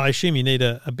sustainable, I assume you need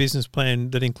a business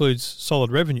plan that includes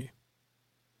solid revenue.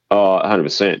 Oh,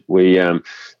 100%. We are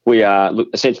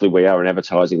an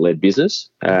advertising-led business,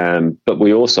 but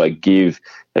we also give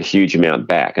a huge amount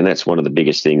back, and that's one of the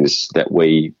biggest things that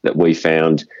we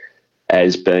found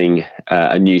as being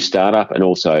a new startup, and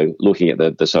also looking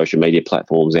at the social media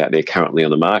platforms out there currently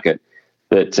on the market,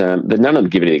 that none of them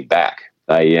give anything back.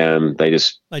 They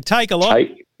take a lot.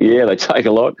 They take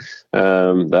a lot. They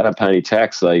don't pay any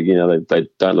tax. They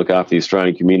don't look after the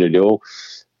Australian community at all.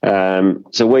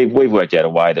 So we've worked out a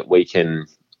way that we can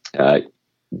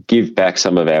give back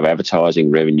some of our advertising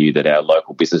revenue that our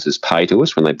local businesses pay to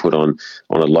us when they put on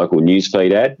a local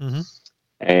newsfeed ad, mm-hmm.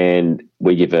 and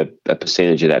we give a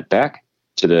percentage of that back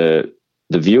to the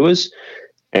viewers,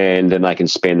 and then they can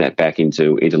spend that back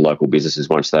into local businesses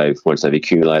once they've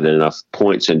accumulated enough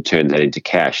points and turn that into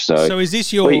cash. So is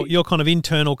this your kind of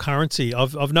internal currency?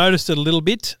 I've noticed it a little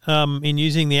bit in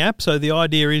using the app. So the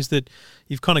idea is that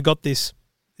you've kind of got this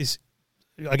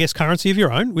I guess, currency of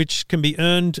your own, which can be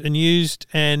earned and used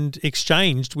and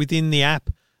exchanged within the app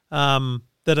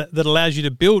that allows you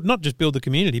to build, not just build the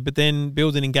community, but then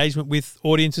build an engagement with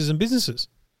audiences and businesses.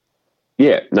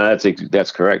 Yeah, no,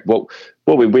 that's correct. Well,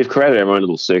 we've created our own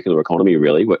little circular economy,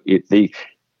 really. The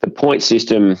point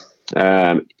system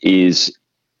is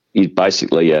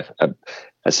basically a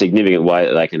significant way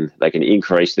that they can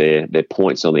increase their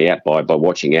points on the app by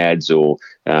watching ads or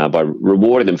by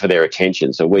rewarding them for their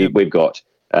attention. So we've got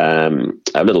a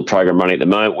little program running at the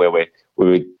moment where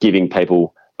we're giving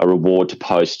people a reward to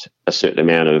post a certain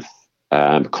amount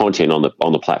of content on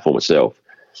the platform itself,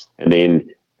 and then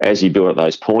as you build up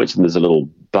those points, and there's a little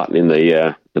button in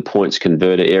the points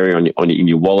converter area in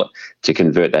your wallet to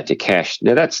convert that to cash.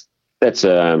 Now that's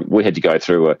we had to go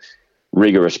through a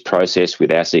rigorous process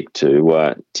with ASIC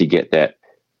to get that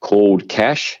called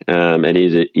cash.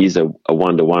 It is a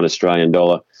 1-to-1 Australian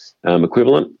dollar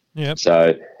equivalent. Yep.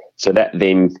 So that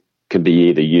then can be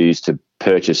either used to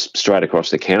purchase straight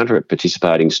across the counter at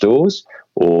participating stores,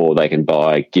 or they can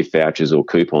buy gift vouchers or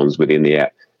coupons within the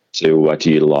app to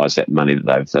utilise that money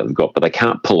that they've got, but they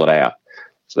can't pull it out.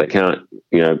 So they can't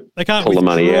pull the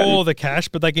money out. Withdraw the cash,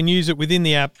 but they can use it within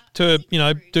the app to,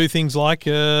 do things like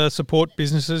support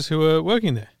businesses who are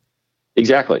working there.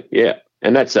 Exactly, yeah.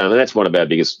 And that's one of our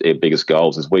biggest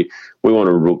goals is we want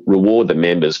to reward the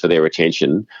members for their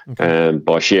attention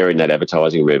by sharing that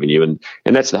advertising revenue,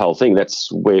 and that's the whole thing. That's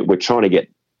where we're trying to get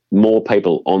more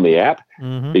people on the app,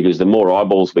 because the more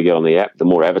eyeballs we get on the app, the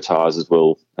more advertisers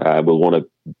will want to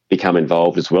become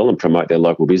involved as well and promote their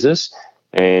local business,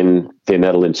 and then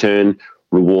that'll in turn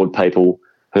reward people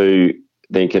who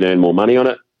then can earn more money on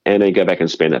it and then go back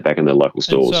and spend that back in their local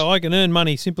stores. And so I can earn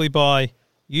money simply by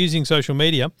using social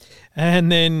media,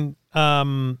 and then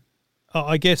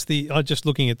I guess I'm just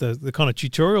looking at the kind of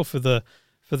tutorial for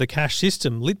the cash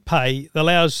system. LITT Pay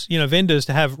allows vendors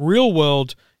to have real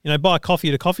world, buy coffee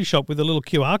at a coffee shop with a little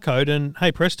QR code, and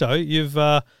hey presto, you've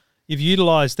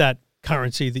utilised that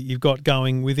currency that you've got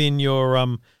going within your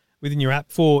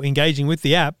app for engaging with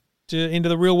the app into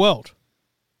the real world.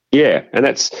 Yeah, and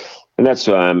that's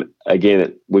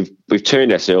again, we've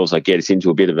turned ourselves, I guess, into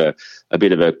a bit of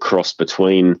a cross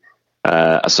between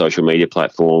a social media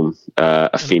platform, a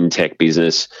fintech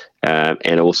business,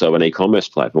 and also an e-commerce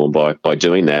platform by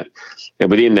doing that. And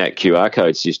within that QR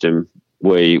code system,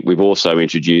 we've also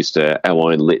introduced our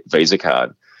own LITT Visa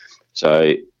card.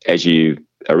 So as you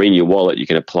are in your wallet, you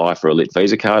can apply for a LITT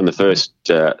Visa card, and the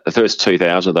first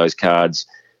 2,000 of those cards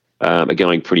are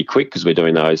going pretty quick because we're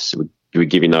doing those. We're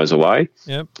giving those away.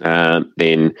 Yep.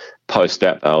 Then post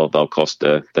that, they'll cost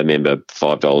the member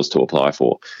 $5 to apply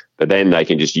for. But then they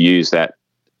can just use that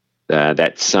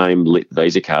same LITT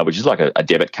Visa card, which is like a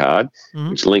debit card,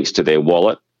 which links to their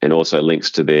wallet and also links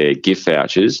to their gift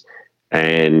vouchers,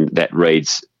 and that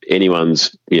reads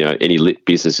anyone's, any LITT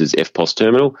business's FPOS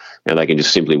terminal, and they can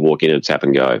just simply walk in and tap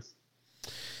and go.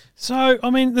 So,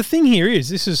 the thing here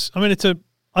is,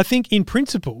 I think in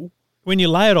principle, when you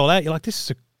lay it all out, you're like, this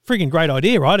is a frigging great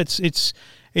idea, right? It's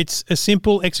a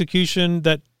simple execution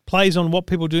that plays on what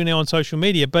people do now on social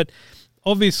media, but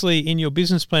obviously in your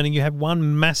business planning, you have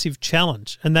one massive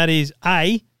challenge, and that is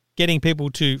A, getting people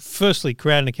to firstly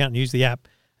create an account and use the app,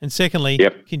 and secondly,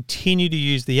 continue to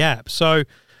use the app. So,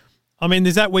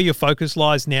 is that where your focus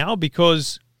lies now?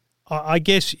 Because I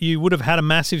guess you would have had a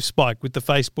massive spike with the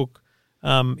Facebook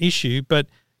issue, but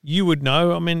you would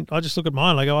know. I just look at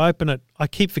mine. I go, I open it. I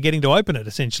keep forgetting to open it,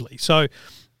 essentially. So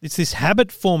it's this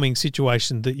habit-forming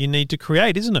situation that you need to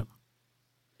create, isn't it?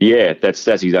 Yeah, that's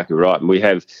exactly right. And we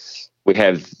have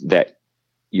that.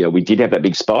 We did have that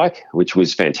big spike, which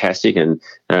was fantastic, and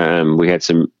we had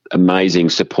some amazing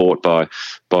support by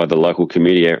the local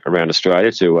community around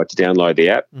Australia to download the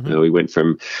app. We went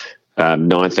from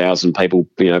 9,000 people,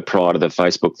 prior to the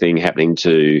Facebook thing happening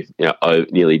to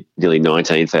nearly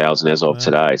 19,000 as of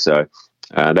today. So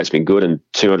that's been good, and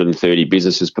 230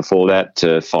 businesses before that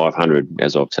to 500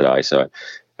 as of today. So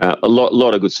a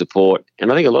lot of good support,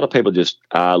 and I think a lot of people just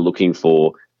are looking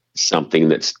for something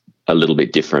that's a little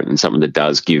bit different and something that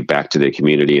does give back to their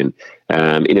community, and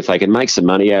if they can make some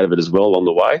money out of it as well on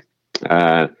the way,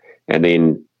 and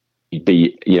then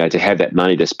to have that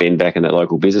money to spend back in that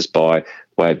local business by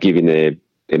way of giving their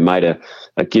mate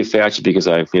a gift voucher because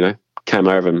they came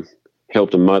over and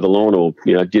helped them mow the lawn, or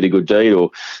did a good deed, or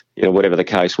whatever the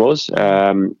case was,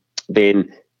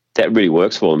 then that really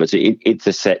works for them.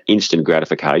 It's a instant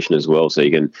gratification as well. So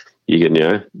you can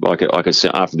I could say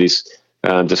after this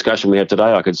discussion we had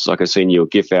today, I could send you a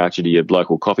gift voucher to your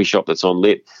local coffee shop that's on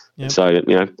LITT. Yep. So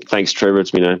thanks Trevor,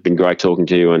 it's been great talking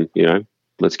to you, and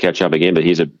let's catch up again. But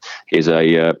here's a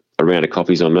a round of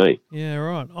coffees on me. Yeah,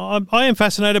 right. I am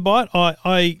fascinated by it.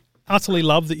 I utterly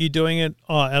love that you're doing it.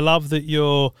 I love that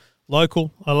you're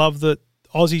local. I love that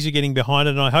Aussies are getting behind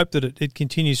it, and I hope that it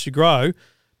continues to grow.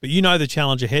 But you know the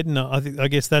challenge ahead, and I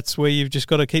guess that's where you've just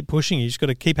got to keep pushing. You've just got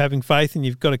to keep having faith, and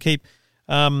you've got to keep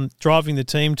driving the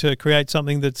team to create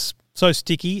something that's so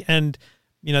sticky. And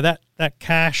you know that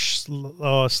cash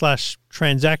slash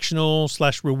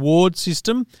transactional / reward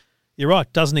system. You're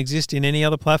right, doesn't exist in any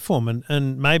other platform,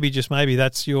 and maybe just maybe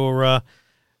that's your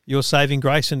saving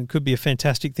grace, and it could be a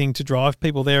fantastic thing to drive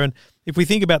people there. And if we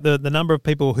think about the number of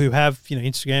people who have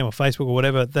Instagram or Facebook or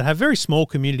whatever that have very small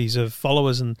communities of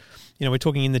followers, and we're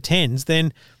talking in the tens,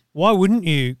 then why wouldn't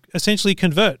you essentially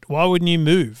convert? Why wouldn't you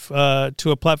move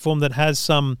to a platform that has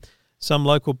some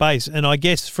local base? And I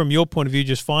guess from your point of view,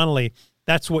 just finally,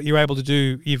 that's what you're able to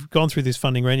do. You've gone through this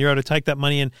funding round. You're able to take that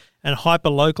money and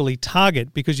hyper-locally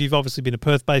target, because you've obviously been a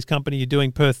Perth-based company. You're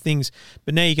doing Perth things.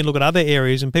 But now you can look at other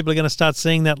areas, and people are going to start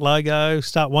seeing that logo,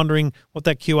 start wondering what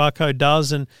that QR code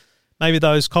does, and maybe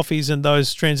those coffees and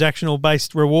those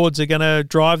transactional-based rewards are going to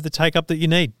drive the take-up that you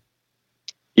need.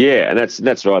 Yeah, and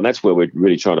that's right. And that's where we're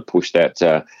really trying to push that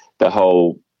the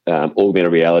whole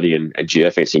augmented reality and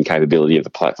geofencing capability of the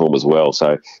platform as well.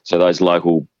 So those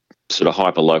local sort of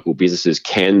hyper-local businesses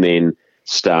can then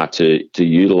start to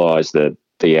utilise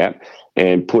the app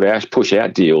and push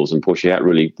out deals and push out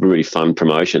really, really fun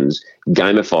promotions,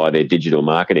 gamify their digital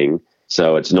marketing,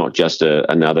 so it's not just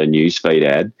another newsfeed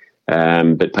ad,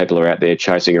 but people are out there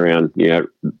chasing around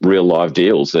real live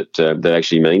deals that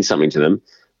actually mean something to them.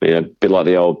 A bit like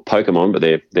the old Pokemon, but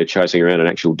they're chasing around an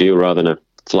actual deal rather than a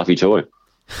fluffy toy.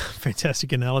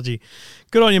 Fantastic analogy.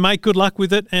 Good on you, mate. Good luck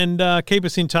with it, and keep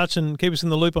us in touch and keep us in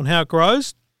the loop on how it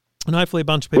grows. And hopefully a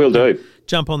bunch of people will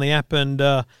jump on the app and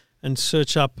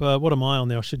search up, what am I on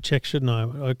there? I should check, shouldn't I?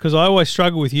 Because I always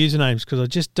struggle with usernames because I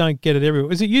just don't get it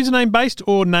everywhere. Is it username-based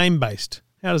or name-based?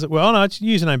 How does it work? Oh, no, it's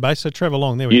username-based, so Trevor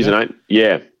Long. There we go. Username,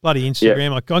 yeah. Bloody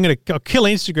Instagram. Yeah. I'll kill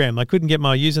Instagram. I couldn't get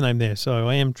my username there, so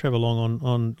I am Trevor Long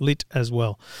on LITT as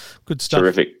well. Good stuff.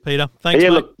 Terrific. Peter. Thanks, mate.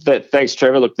 Look, thanks,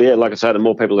 Trevor. Look, like I say, the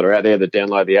more people that are out there that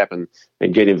download the app and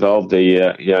get involved,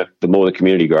 the more the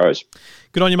community grows.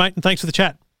 Good on you, mate, and thanks for the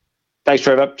chat. Thanks,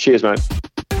 Trevor. Cheers, mate.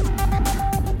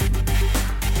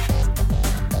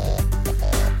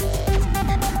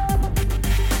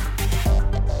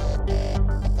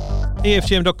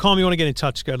 EFTM.com. You want to get in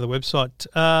touch, go to the website.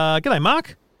 G'day,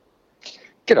 Mark.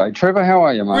 G'day, Trevor. How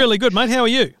are you, mate? Really good, mate. How are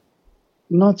you?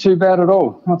 Not too bad at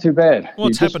all. Not too bad.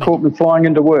 What's you just happening? caught me flying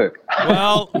into work.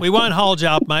 Well, we won't hold you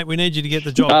up, mate. We need you to get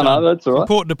the job done. No, that's all right.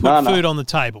 It's important to put food on the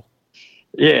table.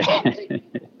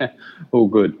 Yeah. All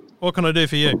good. What can I do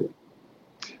for you?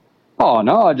 Oh,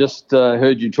 no, I just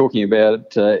heard you talking about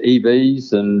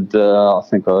EVs, and I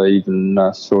think I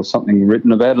even saw something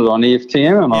written about it on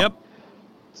EFTM, and I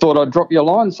thought I'd drop you a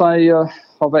line and say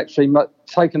I've actually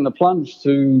taken the plunge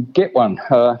to get one,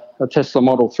 a Tesla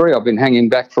Model 3. I've been hanging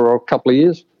back for a couple of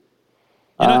years.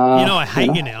 I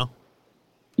hate you now.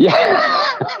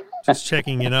 Yeah. Just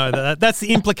checking, that's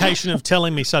the implication of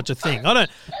telling me such a thing. I don't,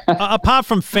 apart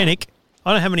from Fennec,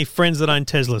 I don't have any friends that own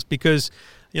Teslas because,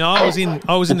 I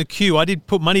was in the queue. I did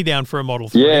put money down for a Model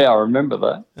 3. Yeah, I remember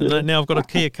that. And now I've got a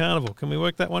Kia Carnival. Can we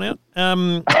work that one out?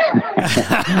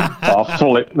 I'll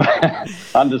fully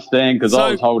understand because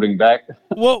I was holding back.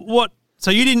 What?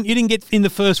 So you didn't get in the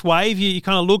first wave. You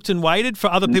kind of looked and waited for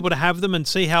other people to have them and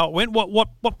see how it went.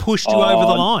 What pushed you over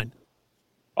the line?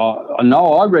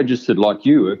 No, I registered like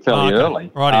you fairly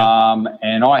early. Right.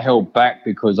 And I held back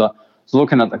because I was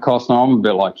looking at the cost, and I'm a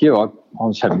bit like you. I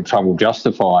was having trouble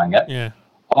justifying it. Yeah.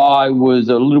 I was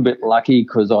a little bit lucky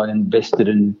because I invested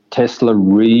in Tesla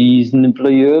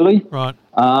reasonably early. Right.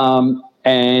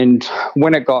 And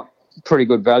when it got pretty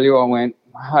good value, I went,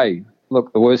 hey,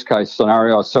 look, the worst case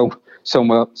scenario, I sell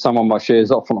some of my shares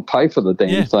off and I pay for the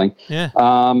damn thing. Yeah.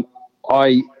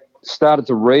 I started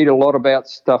to read a lot about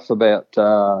stuff about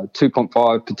 2.5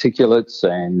 particulates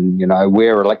and,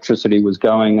 where electricity was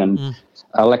going and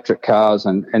electric cars.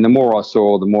 And the more I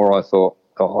saw, the more I thought,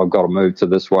 I've got to move to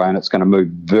this way, and it's going to move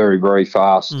very, very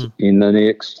fast in the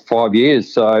next 5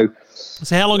 years. So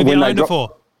how long have you owned it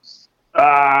for?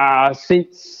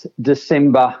 Since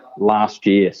December last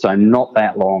year, so not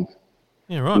that long.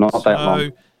 Yeah, right. Not that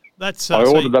long. That's I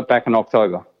ordered it back in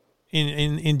October.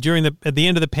 At the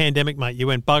end of the pandemic, mate, you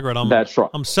went, bugger it. That's right.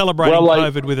 I'm celebrating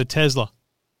COVID with a Tesla.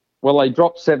 Well, they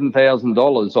dropped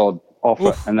 $7,000 off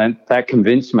it, and then that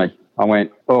convinced me. I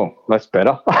went, oh, that's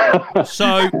better.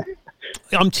 So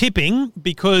I'm tipping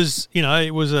because,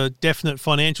 it was a definite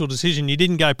financial decision. You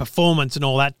didn't go performance and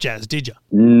all that jazz, did you?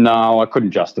 No, I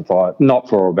couldn't justify it. Not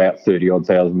for about 30-odd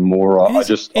thousand more. It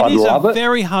is love a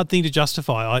very hard thing to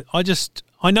justify.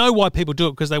 I know why people do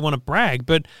it because they want to brag,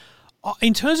 but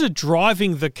in terms of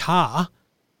driving the car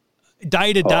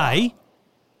day to day,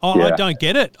 I don't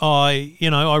get it. I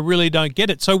really don't get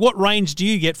it. So what range do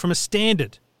you get from a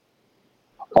standard?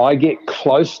 I get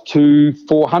close to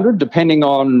 400, depending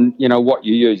on, what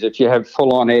you use. If you have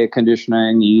full-on air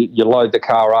conditioning, you load the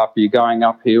car up, you're going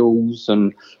up hills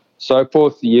and so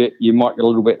forth, you might get a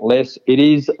little bit less. It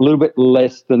is a little bit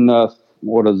less than the,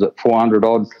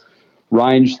 400-odd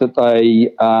range that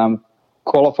they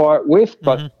qualify it with,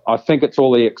 but I think it's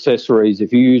all the accessories.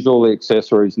 If you use all the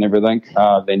accessories and everything,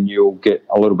 then you'll get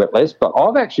a little bit less. But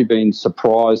I've actually been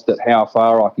surprised at how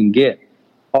far I can get.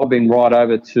 I've been right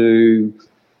over to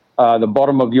the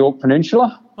bottom of York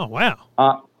Peninsula. Oh, wow.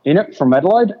 In it from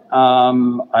Adelaide.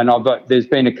 And there's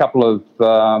been a couple of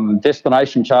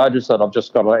destination charges that I've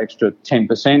just got an extra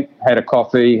 10%, had a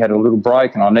coffee, had a little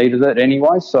break, and I needed it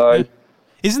anyway. So... Yeah.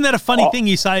 Isn't that a funny thing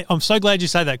you say? I'm so glad you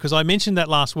say that because I mentioned that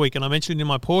last week and I mentioned it in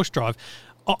my Porsche drive.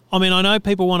 I mean, I know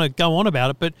people want to go on about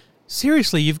it, but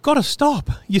seriously, you've got to stop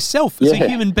yourself as a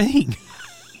human being.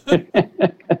 Yeah,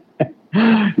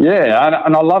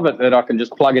 and I love it that I can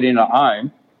just plug it in at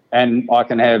home and I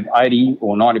can have 80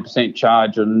 or 90%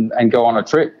 charge and go on a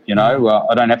trip,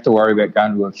 I don't have to worry about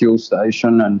going to a fuel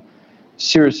station. And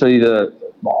seriously,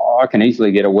 I can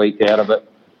easily get a week out of it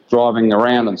driving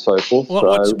around and so forth.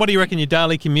 What do you reckon your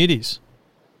daily commute is?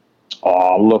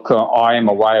 Oh, look, I am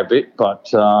away a bit, but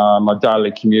my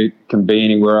daily commute can be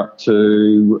anywhere up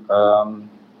to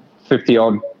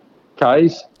 50-odd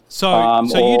Ks. So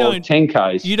you don't 10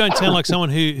 Ks. You don't sound like someone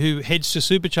who heads to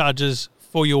superchargers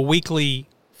for your weekly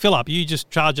fill up. You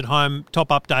just charge at home,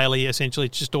 top up daily. Essentially,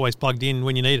 it's just always plugged in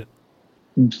when you need it.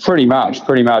 Pretty much.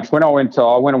 When I went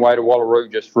away to Wallaroo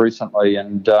just recently,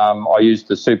 and I used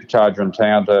the supercharger in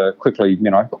town to quickly,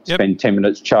 spend 10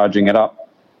 minutes charging it up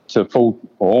to full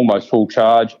or almost full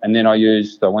charge, and then I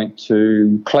went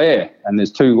to Clare, and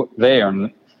there's two there,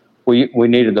 and we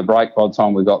needed the break by the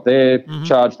time we got there,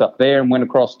 charged up there, and went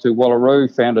across to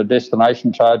Wallaroo, found a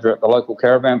destination charger at the local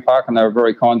caravan park, and they were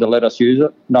very kind to let us use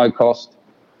it, no cost.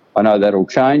 I know that'll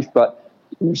change, but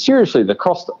seriously, the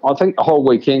cost, I think the whole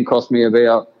weekend cost me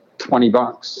about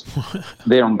 $20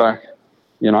 there and back,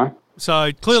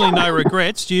 So clearly no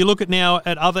regrets. Do you look now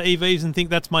at other EVs and think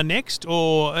that's my next,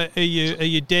 or are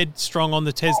you dead strong on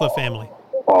the Tesla family?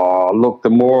 Oh, look, the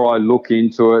more I look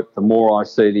into it, the more I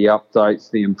see the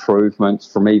updates, the improvements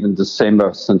from even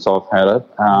December since I've had it.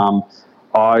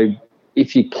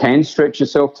 If you can stretch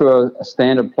yourself to a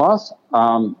standard plus,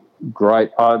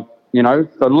 great.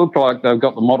 They look like they've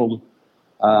got the model,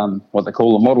 what they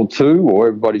call the Model 2, or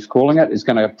everybody's calling it, is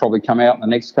going to probably come out in the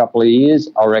next couple of years.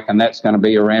 I reckon that's going to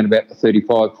be around about the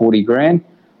 35, 40 grand.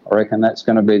 I reckon that's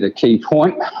going to be the key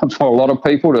point for a lot of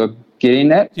people to get in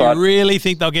that. Do you really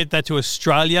think they'll get that to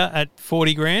Australia at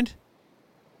 40 grand?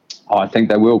 I think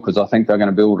they will, because I think they're going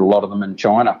to build a lot of them in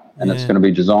China, and it's going to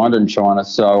be designed in China.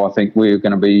 So I think we're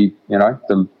going to be,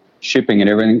 the shipping and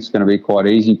everything's going to be quite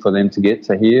easy for them to get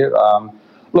to here.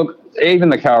 Look, even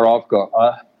the car I've got,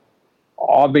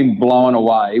 I've been blown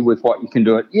away with what you can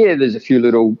do. There's a few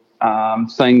little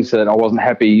things that I wasn't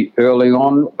happy early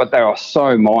on, but they are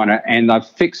so minor, and they've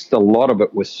fixed a lot of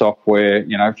it with software,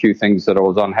 a few things that I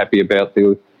was unhappy about,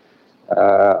 the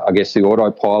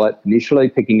autopilot initially,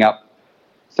 picking up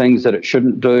things that it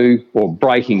shouldn't do or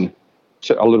braking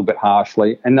a little bit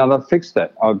harshly, and now they've fixed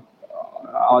that.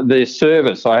 Their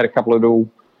service, I had a couple of little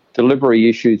delivery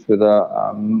issues with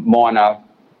a minor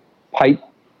paint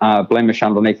blemish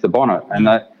underneath the bonnet, and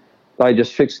they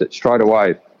just fixed it straight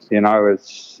away.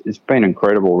 It's been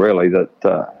incredible, really,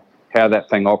 that how that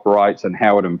thing operates and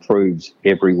how it improves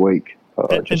every week.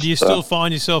 And do you still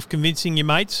find yourself convincing your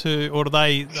mates, or are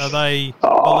they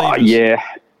believers? Yeah.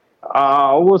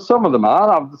 Well, some of them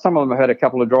are. Some of them have had a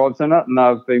couple of drives in it, and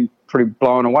they've been pretty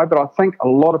blown away. But I think a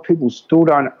lot of people still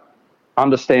don't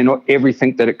understand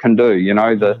everything that it can do.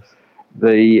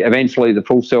 Eventually the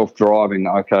full self-driving,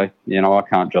 okay, I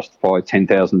can't justify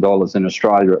 $10,000 in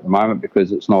Australia at the moment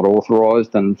because it's not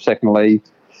authorised, and secondly,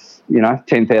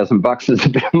 $10,000 is a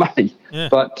bit of money. Yeah.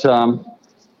 But I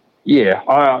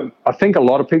think a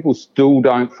lot of people still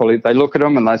don't fully. They look at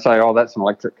them and they say, "Oh, that's an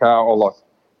electric car," or like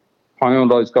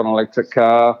Hyundai's got an electric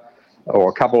car, or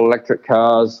a couple of electric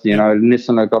cars.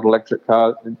 Nissan have got electric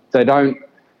cars. They don't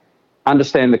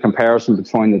understand the comparison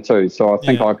between the two. So I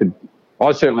think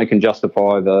I certainly can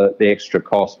justify the extra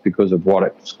cost because of what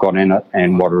it's got in it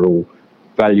and what it'll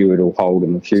value it'll hold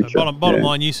in the future. So bottom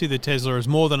line, you see the Tesla as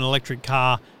more than an electric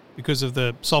car because of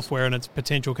the software and its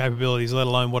potential capabilities, let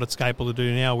alone what it's capable to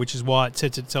do now, which is why it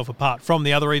sets itself apart from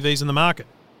the other EVs in the market.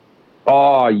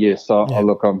 Oh, yes.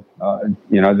 Look,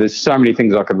 there's so many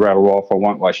things I could rattle off. I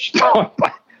won't waste your time.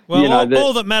 But, well,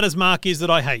 all that matters, Mark, is that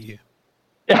I hate you.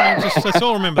 Let's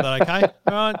all remember that, okay?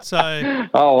 All right, so...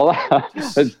 Oh, well,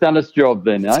 it's done its job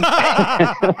then, eh?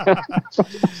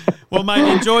 Well, mate,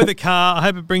 enjoy the car. I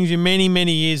hope it brings you many,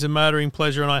 many years of motoring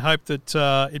pleasure, and I hope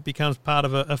that it becomes part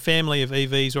of a family of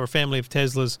EVs or a family of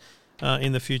Teslas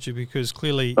in the future, because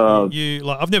clearly I don't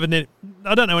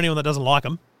know anyone that doesn't like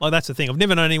them. Like, that's the thing. I've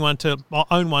never known anyone to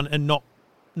own one and not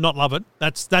love it.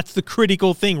 That's the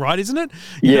critical thing, right, isn't it?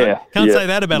 Can't say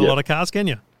that about a lot of cars, can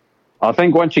you? I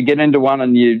think once you get into one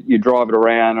and you drive it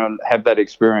around and have that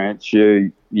experience,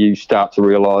 you start to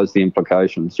realise the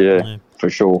implications. Yeah, for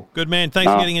sure. Good man.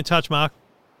 Thanks for getting in touch, Mark.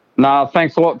 No,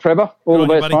 thanks a lot, Trevor. All the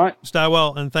best, mate. Stay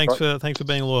well, and thanks for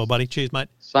being loyal, buddy. Cheers, mate.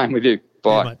 Same with you.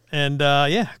 Bye. Yeah,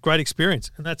 and great experience,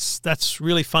 and that's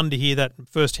really fun to hear that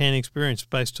first-hand experience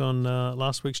based on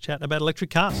last week's chat about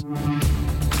electric cars.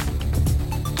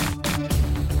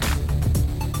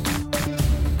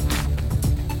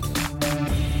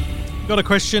 Got a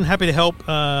question? Happy to help.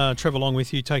 Trevor along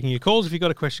with you, taking your calls. If you've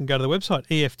got a question, go to the website,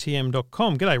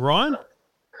 EFTM.com. G'day, Ryan.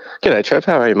 G'day, Trev.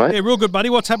 How are you, mate? Yeah, real good, buddy.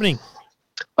 What's happening?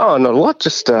 Oh, not a lot.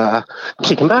 Just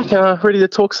kicking back, ready to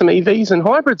talk some EVs and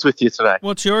hybrids with you today.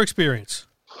 What's your experience?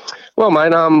 Well,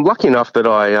 mate, I'm lucky enough that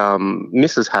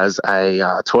Mrs. has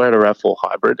a Toyota RAV4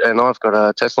 hybrid, and I've got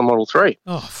a Tesla Model 3.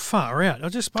 Oh, far out. I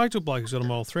just spoke to a bloke who's got a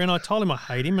Model 3, and I told him I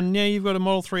hate him, and now you've got a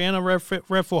Model 3 and a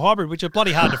RAV4 hybrid, which are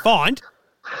bloody hard to find.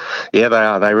 Yeah, they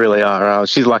are. They really are.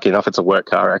 She's lucky enough it's a work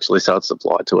car, actually, so it's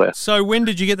supplied to her. So when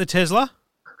did you get the Tesla?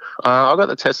 I got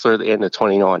the Tesla at the end of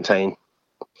 2019.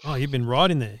 Oh, you've been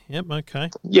right in there. Yep, okay.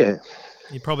 Yeah.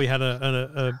 You probably had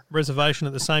a reservation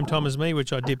at the same time as me,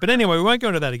 which I did. But anyway, we won't go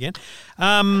into that again.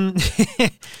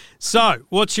 So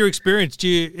what's your experience?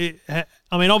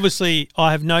 Obviously,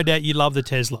 I have no doubt you love the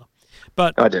Tesla.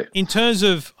 But I do. In terms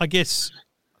of, I guess,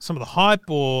 some of the hype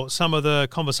or some of the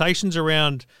conversations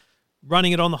around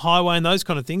running it on the highway and those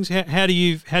kind of things, how do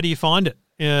you find it?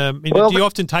 Do you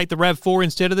often take the RAV4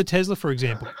 instead of the Tesla, for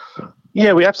example?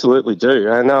 Yeah, we absolutely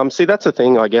do. And see, that's the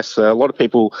thing, I guess, a lot of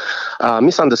people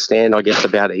misunderstand, I guess,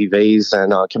 about EVs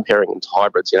and comparing them to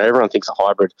hybrids. Everyone thinks a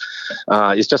hybrid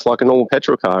is just like a normal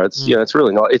petrol car. It's it's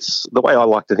really not. It's the way I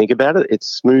like to think about it. It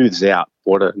smooths out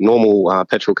what a normal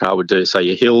petrol car would do. So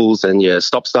your hills and your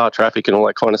stop-start traffic and all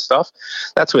that kind of stuff,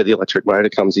 that's where the electric motor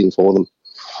comes in for them.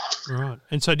 Right.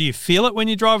 And so do you feel it when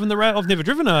you're driving the RAV? I've never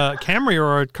driven a Camry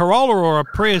or a Corolla or a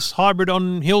Prius hybrid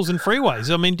on hills and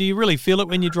freeways. I mean, do you really feel it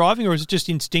when you're driving, or is it just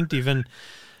instinctive and,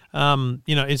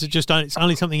 is it just it's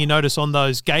only something you notice on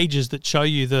those gauges that show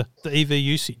you the EV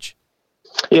usage?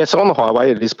 Yeah, so on the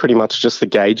highway, it is pretty much just the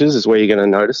gauges is where you're going to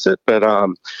notice it. But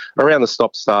around the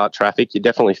stop-start traffic, you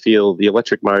definitely feel the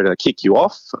electric motor kick you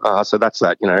off. So that's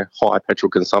that, high petrol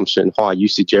consumption, high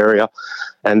usage area.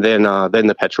 And then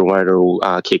the petrol motor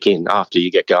will kick in after you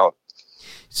get going.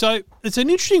 So it's an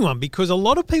interesting one because a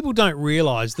lot of people don't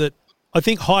realise that. I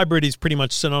think hybrid is pretty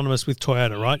much synonymous with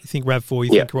Toyota, right? You think RAV4,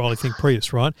 you think Corolla, you think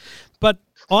Prius, right? But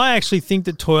I actually think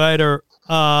that Toyota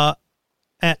are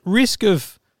at risk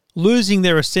of losing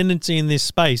their ascendancy in this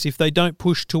space if they don't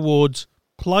push towards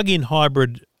plug-in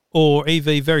hybrid or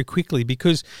EV very quickly,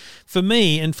 because for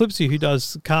me, and Flipsy, who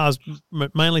does cars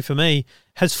mainly for me,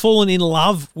 has fallen in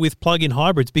love with plug-in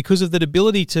hybrids because of that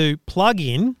ability to plug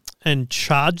in and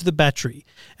charge the battery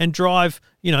and drive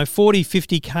 40,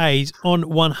 50 Ks on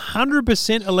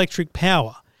 100% electric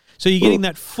power. So you're getting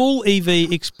that full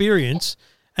EV experience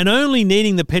and only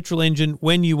needing the petrol engine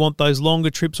when you want those longer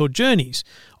trips or journeys.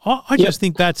 I just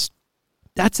think that's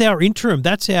our interim.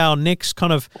 That's our next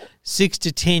kind of 6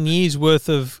 to 10 years worth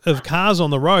of cars on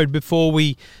the road before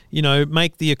we,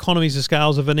 make the economies of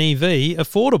scales of an EV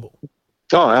affordable.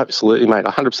 Oh, absolutely, mate.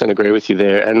 100% agree with you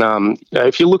there. And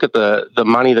if you look at the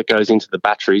money that goes into the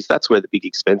batteries, that's where the big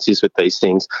expense is with these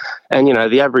things. And,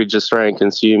 the average Australian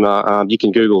consumer, you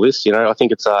can Google this, I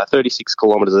think it's 36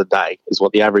 kilometres a day is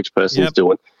what the average person's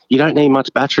doing. You don't need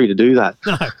much battery to do that.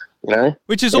 No.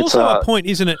 Which is also a point,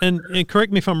 isn't it? And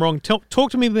correct me if I'm wrong.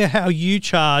 Talk to me about how you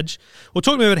charge, or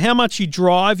talk to me about how much you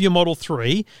drive your Model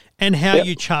 3 and how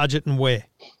you charge it and where.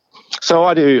 So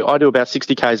I do about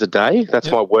 60 Ks a day. That's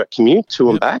my work commute to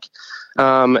and back.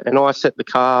 And I set the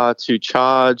car to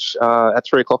charge at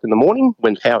 3 o'clock in the morning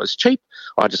when power is cheap.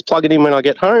 I just plug it in when I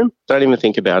get home. Don't even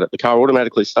think about it. The car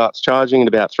automatically starts charging at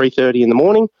about 3:30 in the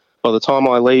morning. By the time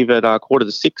I leave at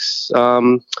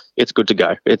 5:45, it's good to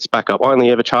go. It's back up. I only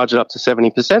ever charge it up to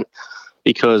 70%.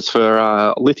 because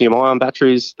for lithium-ion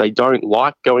batteries, they don't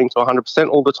like going to 100%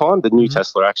 all the time. The new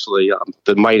Tesla actually,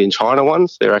 the made-in-China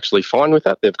ones, they're actually fine with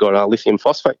that. They've got lithium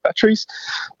phosphate batteries.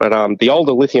 But the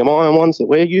older lithium-ion ones that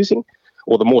we're using,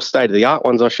 or the more state-of-the-art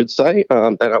ones, I should say,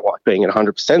 they don't like being at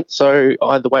 100%. So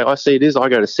the way I see it is I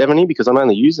go to 70 because I'm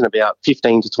only using about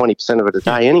 15 to 20% of it a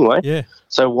day anyway. Yeah.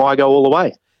 So why go all the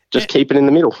way? Just keep it in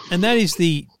the middle. And that is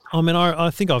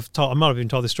I think I might have been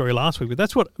told this story last week, but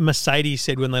that's what Mercedes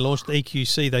said when they launched the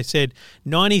EQC. They said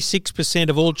 96%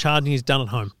 of all charging is done at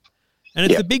home. And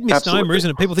it's a big misnomer, absolutely. Isn't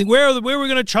it? People think, where are we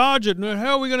going to charge it? And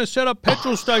how are we going to set up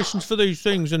petrol stations for these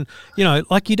things? And, you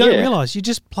don't realise you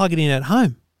just plug it in at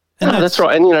home. No, that's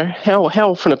right. And, how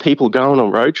often are people going on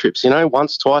road trips?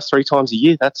 Once, twice, 3 times a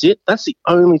year, that's it. That's the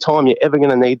only time you're ever going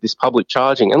to need this public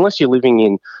charging, unless you're living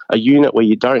in a unit where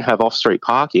you don't have off-street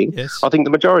parking. Yes. I think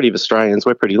the majority of Australians,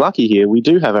 we're pretty lucky here. We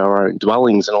do have our own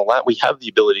dwellings and all that. We have the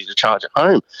ability to charge at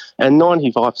home. And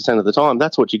 95% of the time,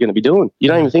 that's what you're going to be doing. You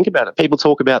don't even think about it. People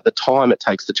talk about the time it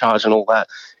takes to charge and all that.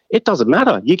 It doesn't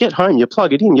matter. You get home, you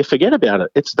plug it in, you forget about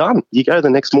it. It's done. You go the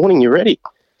next morning, you're ready.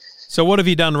 So what have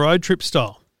you done road trip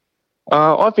style?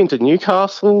 I've been to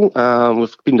Newcastle.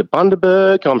 We've been to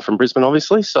Bundaberg. I'm from Brisbane,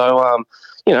 obviously. So,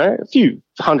 a few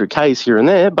 100 Ks here and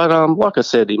there. But like I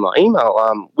said in my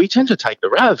email, we tend to take the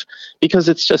RAV because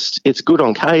it's good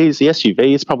on Ks. The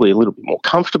SUV is probably a little bit more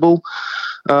comfortable.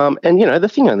 And, the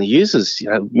thing only uses,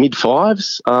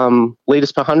 mid-5s,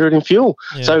 litres per 100 in fuel.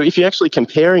 Yeah. So if you're actually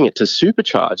comparing it to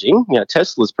supercharging,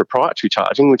 Tesla's proprietary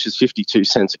charging, which is 52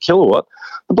 cents a kilowatt,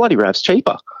 the bloody RAV's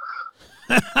cheaper.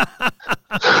 That's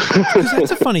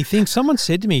a funny thing. Someone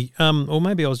said to me, or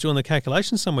maybe I was doing the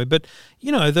calculation somewhere, but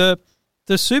the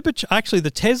Tesla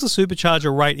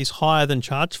supercharger rate is higher than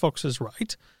ChargeFox's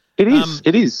rate. It is.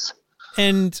 It is.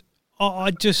 And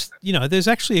I just, there's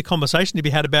actually a conversation to be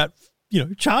had about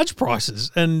charge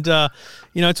prices, and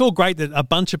it's all great that a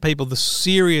bunch of people, the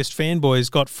serious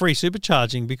fanboys, got free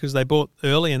supercharging because they bought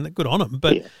early, and good on them,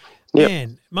 but. Yeah. Yep.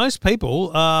 Man, most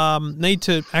people need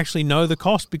to actually know the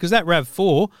cost, because that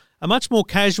RAV4, a much more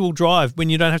casual drive when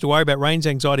you don't have to worry about range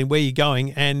anxiety and where you're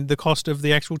going and the cost of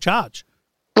the actual charge.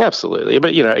 Absolutely.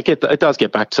 But, it does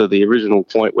get back to the original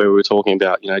point where we were talking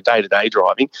about, day-to-day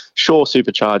driving. Sure,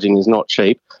 supercharging is not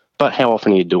cheap, but how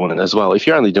often are you doing it as well? If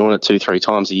you're only doing it 2-3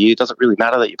 times a year, does it really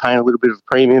matter that you're paying a little bit of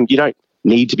a premium? You don't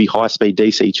need to be high-speed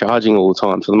DC charging all the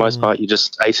time. For the most part, you're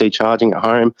just AC charging at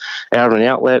home, out of an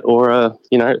outlet, or a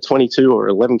 22 or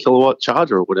 11 kilowatt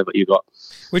charger or whatever you got.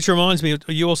 Which reminds me,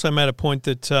 you also made a point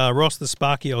that Ross the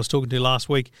Sparky I was talking to last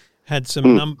week had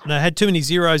had too many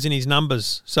zeros in his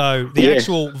numbers, so the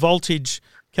actual voltage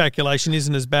calculation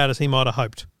isn't as bad as he might have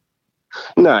hoped.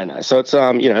 No. So it's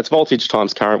it's voltage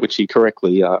times current, which he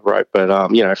correctly wrote. But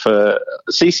for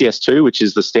CCS2, which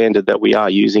is the standard that we are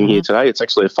using here today, it's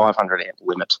actually a 500 amp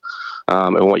limit,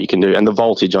 and what you can do. And the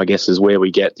voltage, I guess, is where we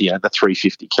get the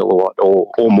 350 kilowatt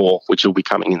or more, which will be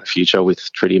coming in the future with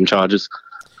tritium chargers.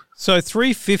 So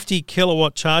 350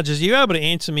 kilowatt chargers. Are you able to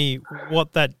answer me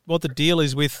what the deal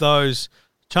is with those?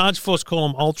 ChargeForce call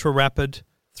them ultra rapid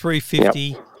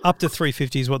 350, up to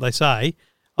 350 is what they say.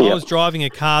 I was driving a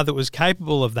car that was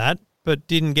capable of that, but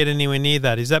didn't get anywhere near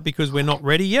that. Is that because we're not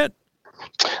ready yet?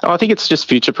 I think it's just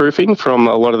future-proofing from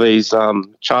a lot of these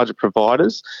charger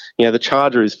providers. The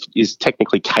charger is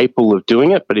technically capable of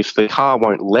doing it, but if the car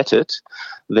won't let it,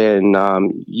 then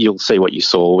you'll see what you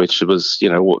saw, which was,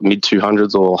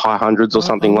 mid-200s or high hundreds or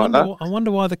something like that. I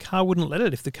wonder why the car wouldn't let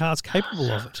it if the car's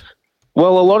capable of it.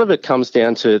 Well, a lot of it comes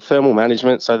down to thermal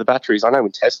management. So the batteries, I know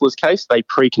in Tesla's case, they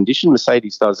precondition.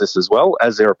 Mercedes does this as well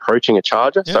as they're approaching a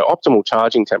charger. Yep. So optimal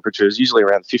charging temperature is usually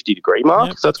around the 50-degree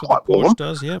mark. So that's quite warm. Porsche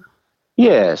does, yep.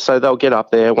 Yeah, so they'll get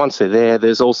up there. Once they're there,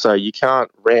 there's also, you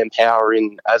can't ram power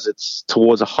in as it's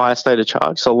towards a higher state of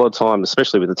charge. So a lot of time,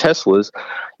 especially with the Teslas,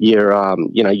 you're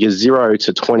 0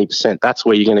 to 20%. That's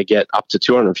where you're going to get up to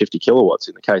 250 kilowatts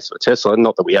in the case of a Tesla.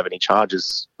 Not that we have any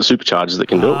chargers, superchargers that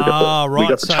can do it. We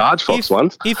got the ChargeFox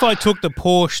ones. If I took the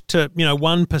Porsche to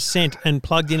 1% and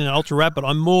plugged in an ultra rapid,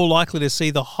 I'm more likely to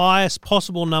see the highest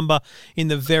possible number in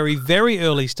the very, very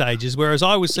early stages, whereas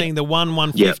I was seeing the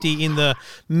 150 in the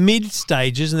mid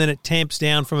stages, and then it tamps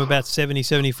down from about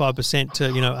 70-75%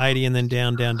 to 80, and then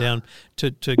down to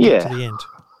get to the end.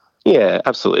 Yeah,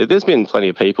 absolutely. There's been plenty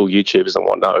of people, YouTubers and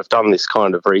whatnot, who've done this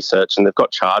kind of research, and they've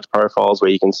got charge profiles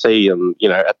where you can see them,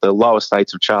 at the lower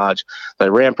states of charge, they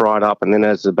ramp right up, and then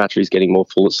as the battery's getting more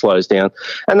full, it slows down.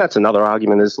 And that's another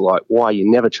argument is like why you're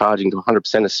never charging to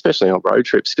 100%, especially on road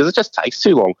trips, because it just takes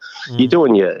too long. You're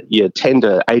doing your 10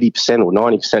 to 80% or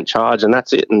 90% charge, and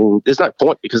that's it. And there's no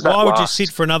point because that why would lasts. you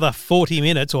sit for another 40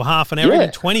 minutes or half an hour,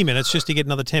 even 20 minutes just to get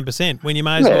another 10% when you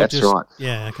may as well that's just... right.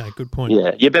 Yeah, okay, good point.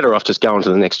 Yeah, you're better off just going to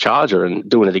the next charger and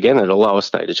doing it again at a lower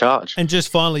state of charge. And just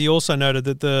finally, you also noted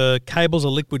that the cables are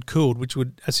liquid cooled, which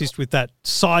would assist with that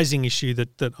sizing issue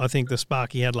that I think the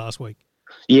Sparky had last week.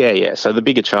 Yeah. So the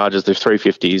bigger chargers, the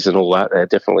 350s and all that, they're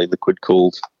definitely liquid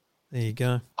cooled. There you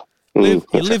go. Live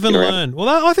and learn. Well,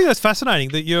 I think that's fascinating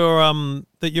that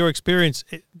your experience,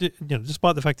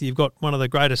 despite the fact that you've got one of the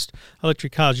greatest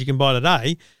electric cars you can buy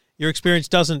today, your experience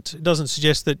doesn't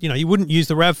suggest that you wouldn't use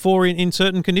the RAV4 in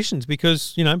certain conditions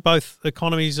because both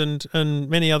economies and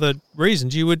many other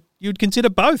reasons you'd consider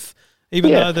both,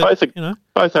 even though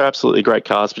both are absolutely great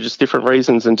cars, but just different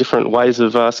reasons and different ways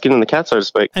of skinning the cat, so to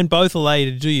speak. And both allow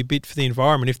you to do your bit for the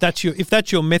environment. If that's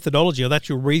your methodology or that's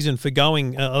your reason for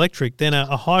going electric, then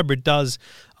a hybrid does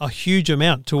a huge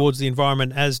amount towards the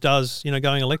environment, as does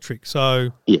going electric.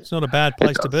 So it's not a bad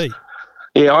place to be.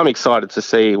 Yeah, I'm excited to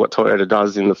see what Toyota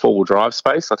does in the four-wheel drive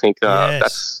space. I think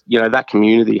that's that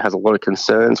community has a lot of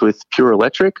concerns with pure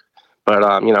electric, but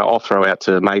I'll throw out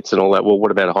to mates and all that. Well,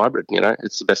 what about a hybrid?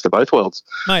 It's the best of both worlds,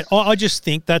 mate. I just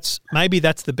think that's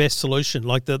the best solution.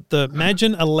 Like the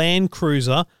imagine a Land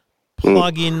Cruiser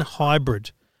plug-in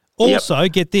hybrid. Also,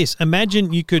 get this: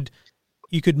 imagine you could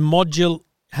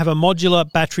have a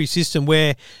modular battery system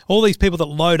where all these people that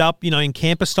load up, in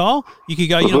camper style, you could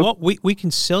go, you know what, we can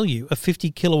sell you a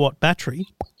 50 kilowatt battery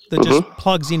that just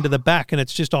plugs into the back and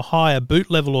it's just a higher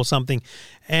boot level or something.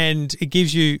 And it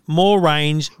gives you more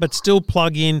range, but still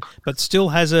plug in, but still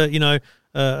has a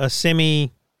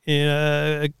semi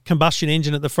combustion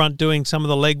engine at the front doing some of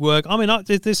the legwork. I mean,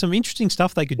 there's some interesting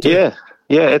stuff they could do.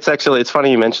 Yeah, it's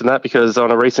funny you mentioned that because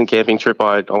on a recent camping trip,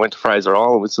 I went to Fraser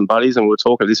Island with some buddies and we were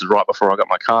talking, this is right before I got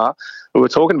my car, we were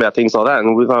talking about things like that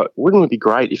and we thought, wouldn't it be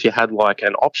great if you had like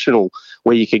an optional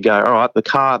where you could go, all right,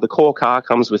 the core car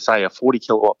comes with, say, a 40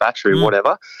 kilowatt battery or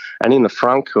whatever, and in the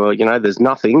front, there's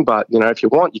nothing, but, if you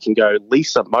want, you can go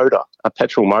lease a motor, a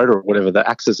petrol motor or whatever that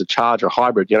acts as a charger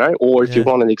hybrid, or if you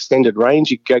want an extended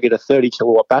range, you can go get a 30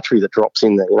 kilowatt battery that drops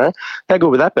in there, How good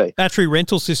would that be? Battery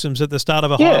rental systems at the start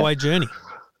of a highway journey.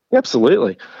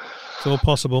 Absolutely. It's all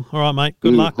possible. All right, mate.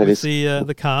 Good luck with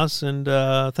the cars and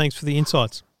thanks for the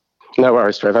insights. No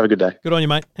worries, Trev. Have a good day. Good on you,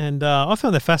 mate. And I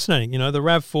found that fascinating. The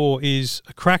RAV4 is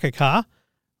a cracker car,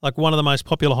 like one of the most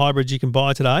popular hybrids you can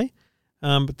buy today.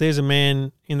 But there's a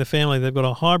man in the family, they've got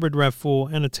a hybrid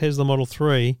RAV4 and a Tesla Model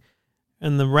 3,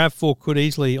 and the RAV4 could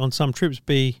easily, on some trips,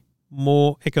 be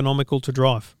more economical to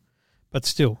drive. But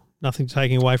still, nothing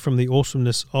taking away from the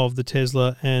awesomeness of the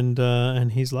Tesla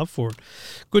and his love for it.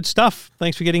 Good stuff.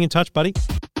 Thanks for getting in touch, buddy.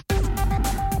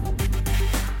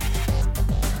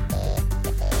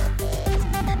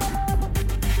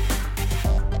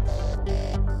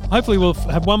 Hopefully we'll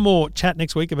have one more chat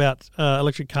next week about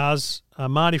electric cars.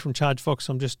 Marty from Charge Fox,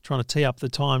 I'm just trying to tee up the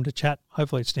time to chat.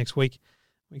 Hopefully it's next week.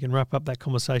 We can wrap up that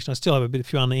conversation. I still have a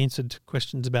few unanswered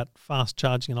questions about fast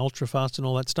charging and ultra fast and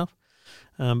all that stuff.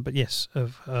 But yes,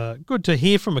 good to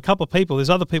hear from a couple of people. There's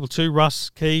other people too, Russ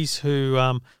Keys, who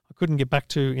I couldn't get back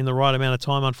to in the right amount of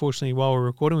time, unfortunately, while we're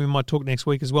recording. We might talk next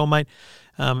week as well, mate.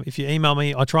 If you email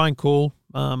me, I try and call,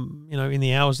 in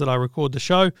the hours that I record the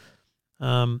show.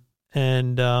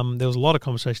 And there was a lot of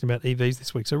conversation about EVs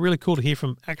this week. So really cool to hear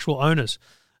from actual owners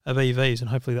of EVs, and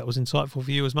hopefully that was insightful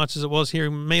for you as much as it was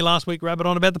hearing me last week rabbit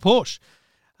on about the Porsche.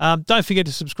 Don't forget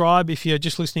to subscribe if you're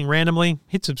just listening randomly.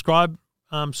 Hit subscribe.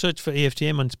 Search for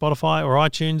EFTM on Spotify or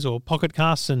iTunes or Pocket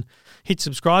Casts and hit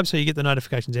subscribe so you get the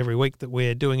notifications every week that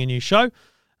we're doing a new show.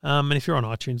 And if you're on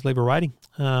iTunes, leave a rating.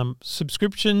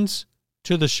 Subscriptions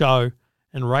to the show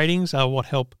and ratings are what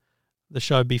help the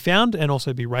show be found and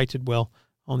also be rated well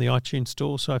on the iTunes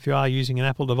store. So if you are using an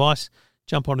Apple device,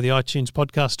 jump onto the iTunes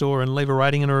podcast store and leave a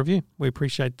rating and a review. We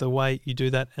appreciate the way you do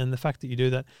that and the fact that you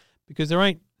do that because there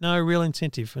ain't no real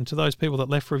incentive. And to those people that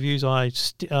left reviews, I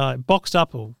boxed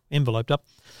up or enveloped up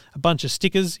a bunch of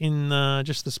stickers in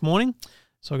just this morning.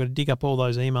 So I've got to dig up all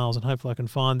those emails and hopefully I can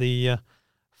find the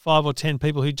 5 or 10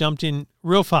 people who jumped in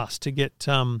real fast to get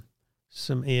some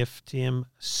EFTM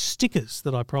stickers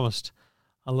that I promised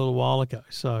a little while ago.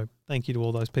 So thank you to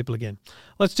all those people again.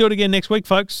 Let's do it again next week,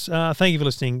 folks. Thank you for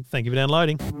listening. Thank you for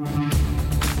downloading.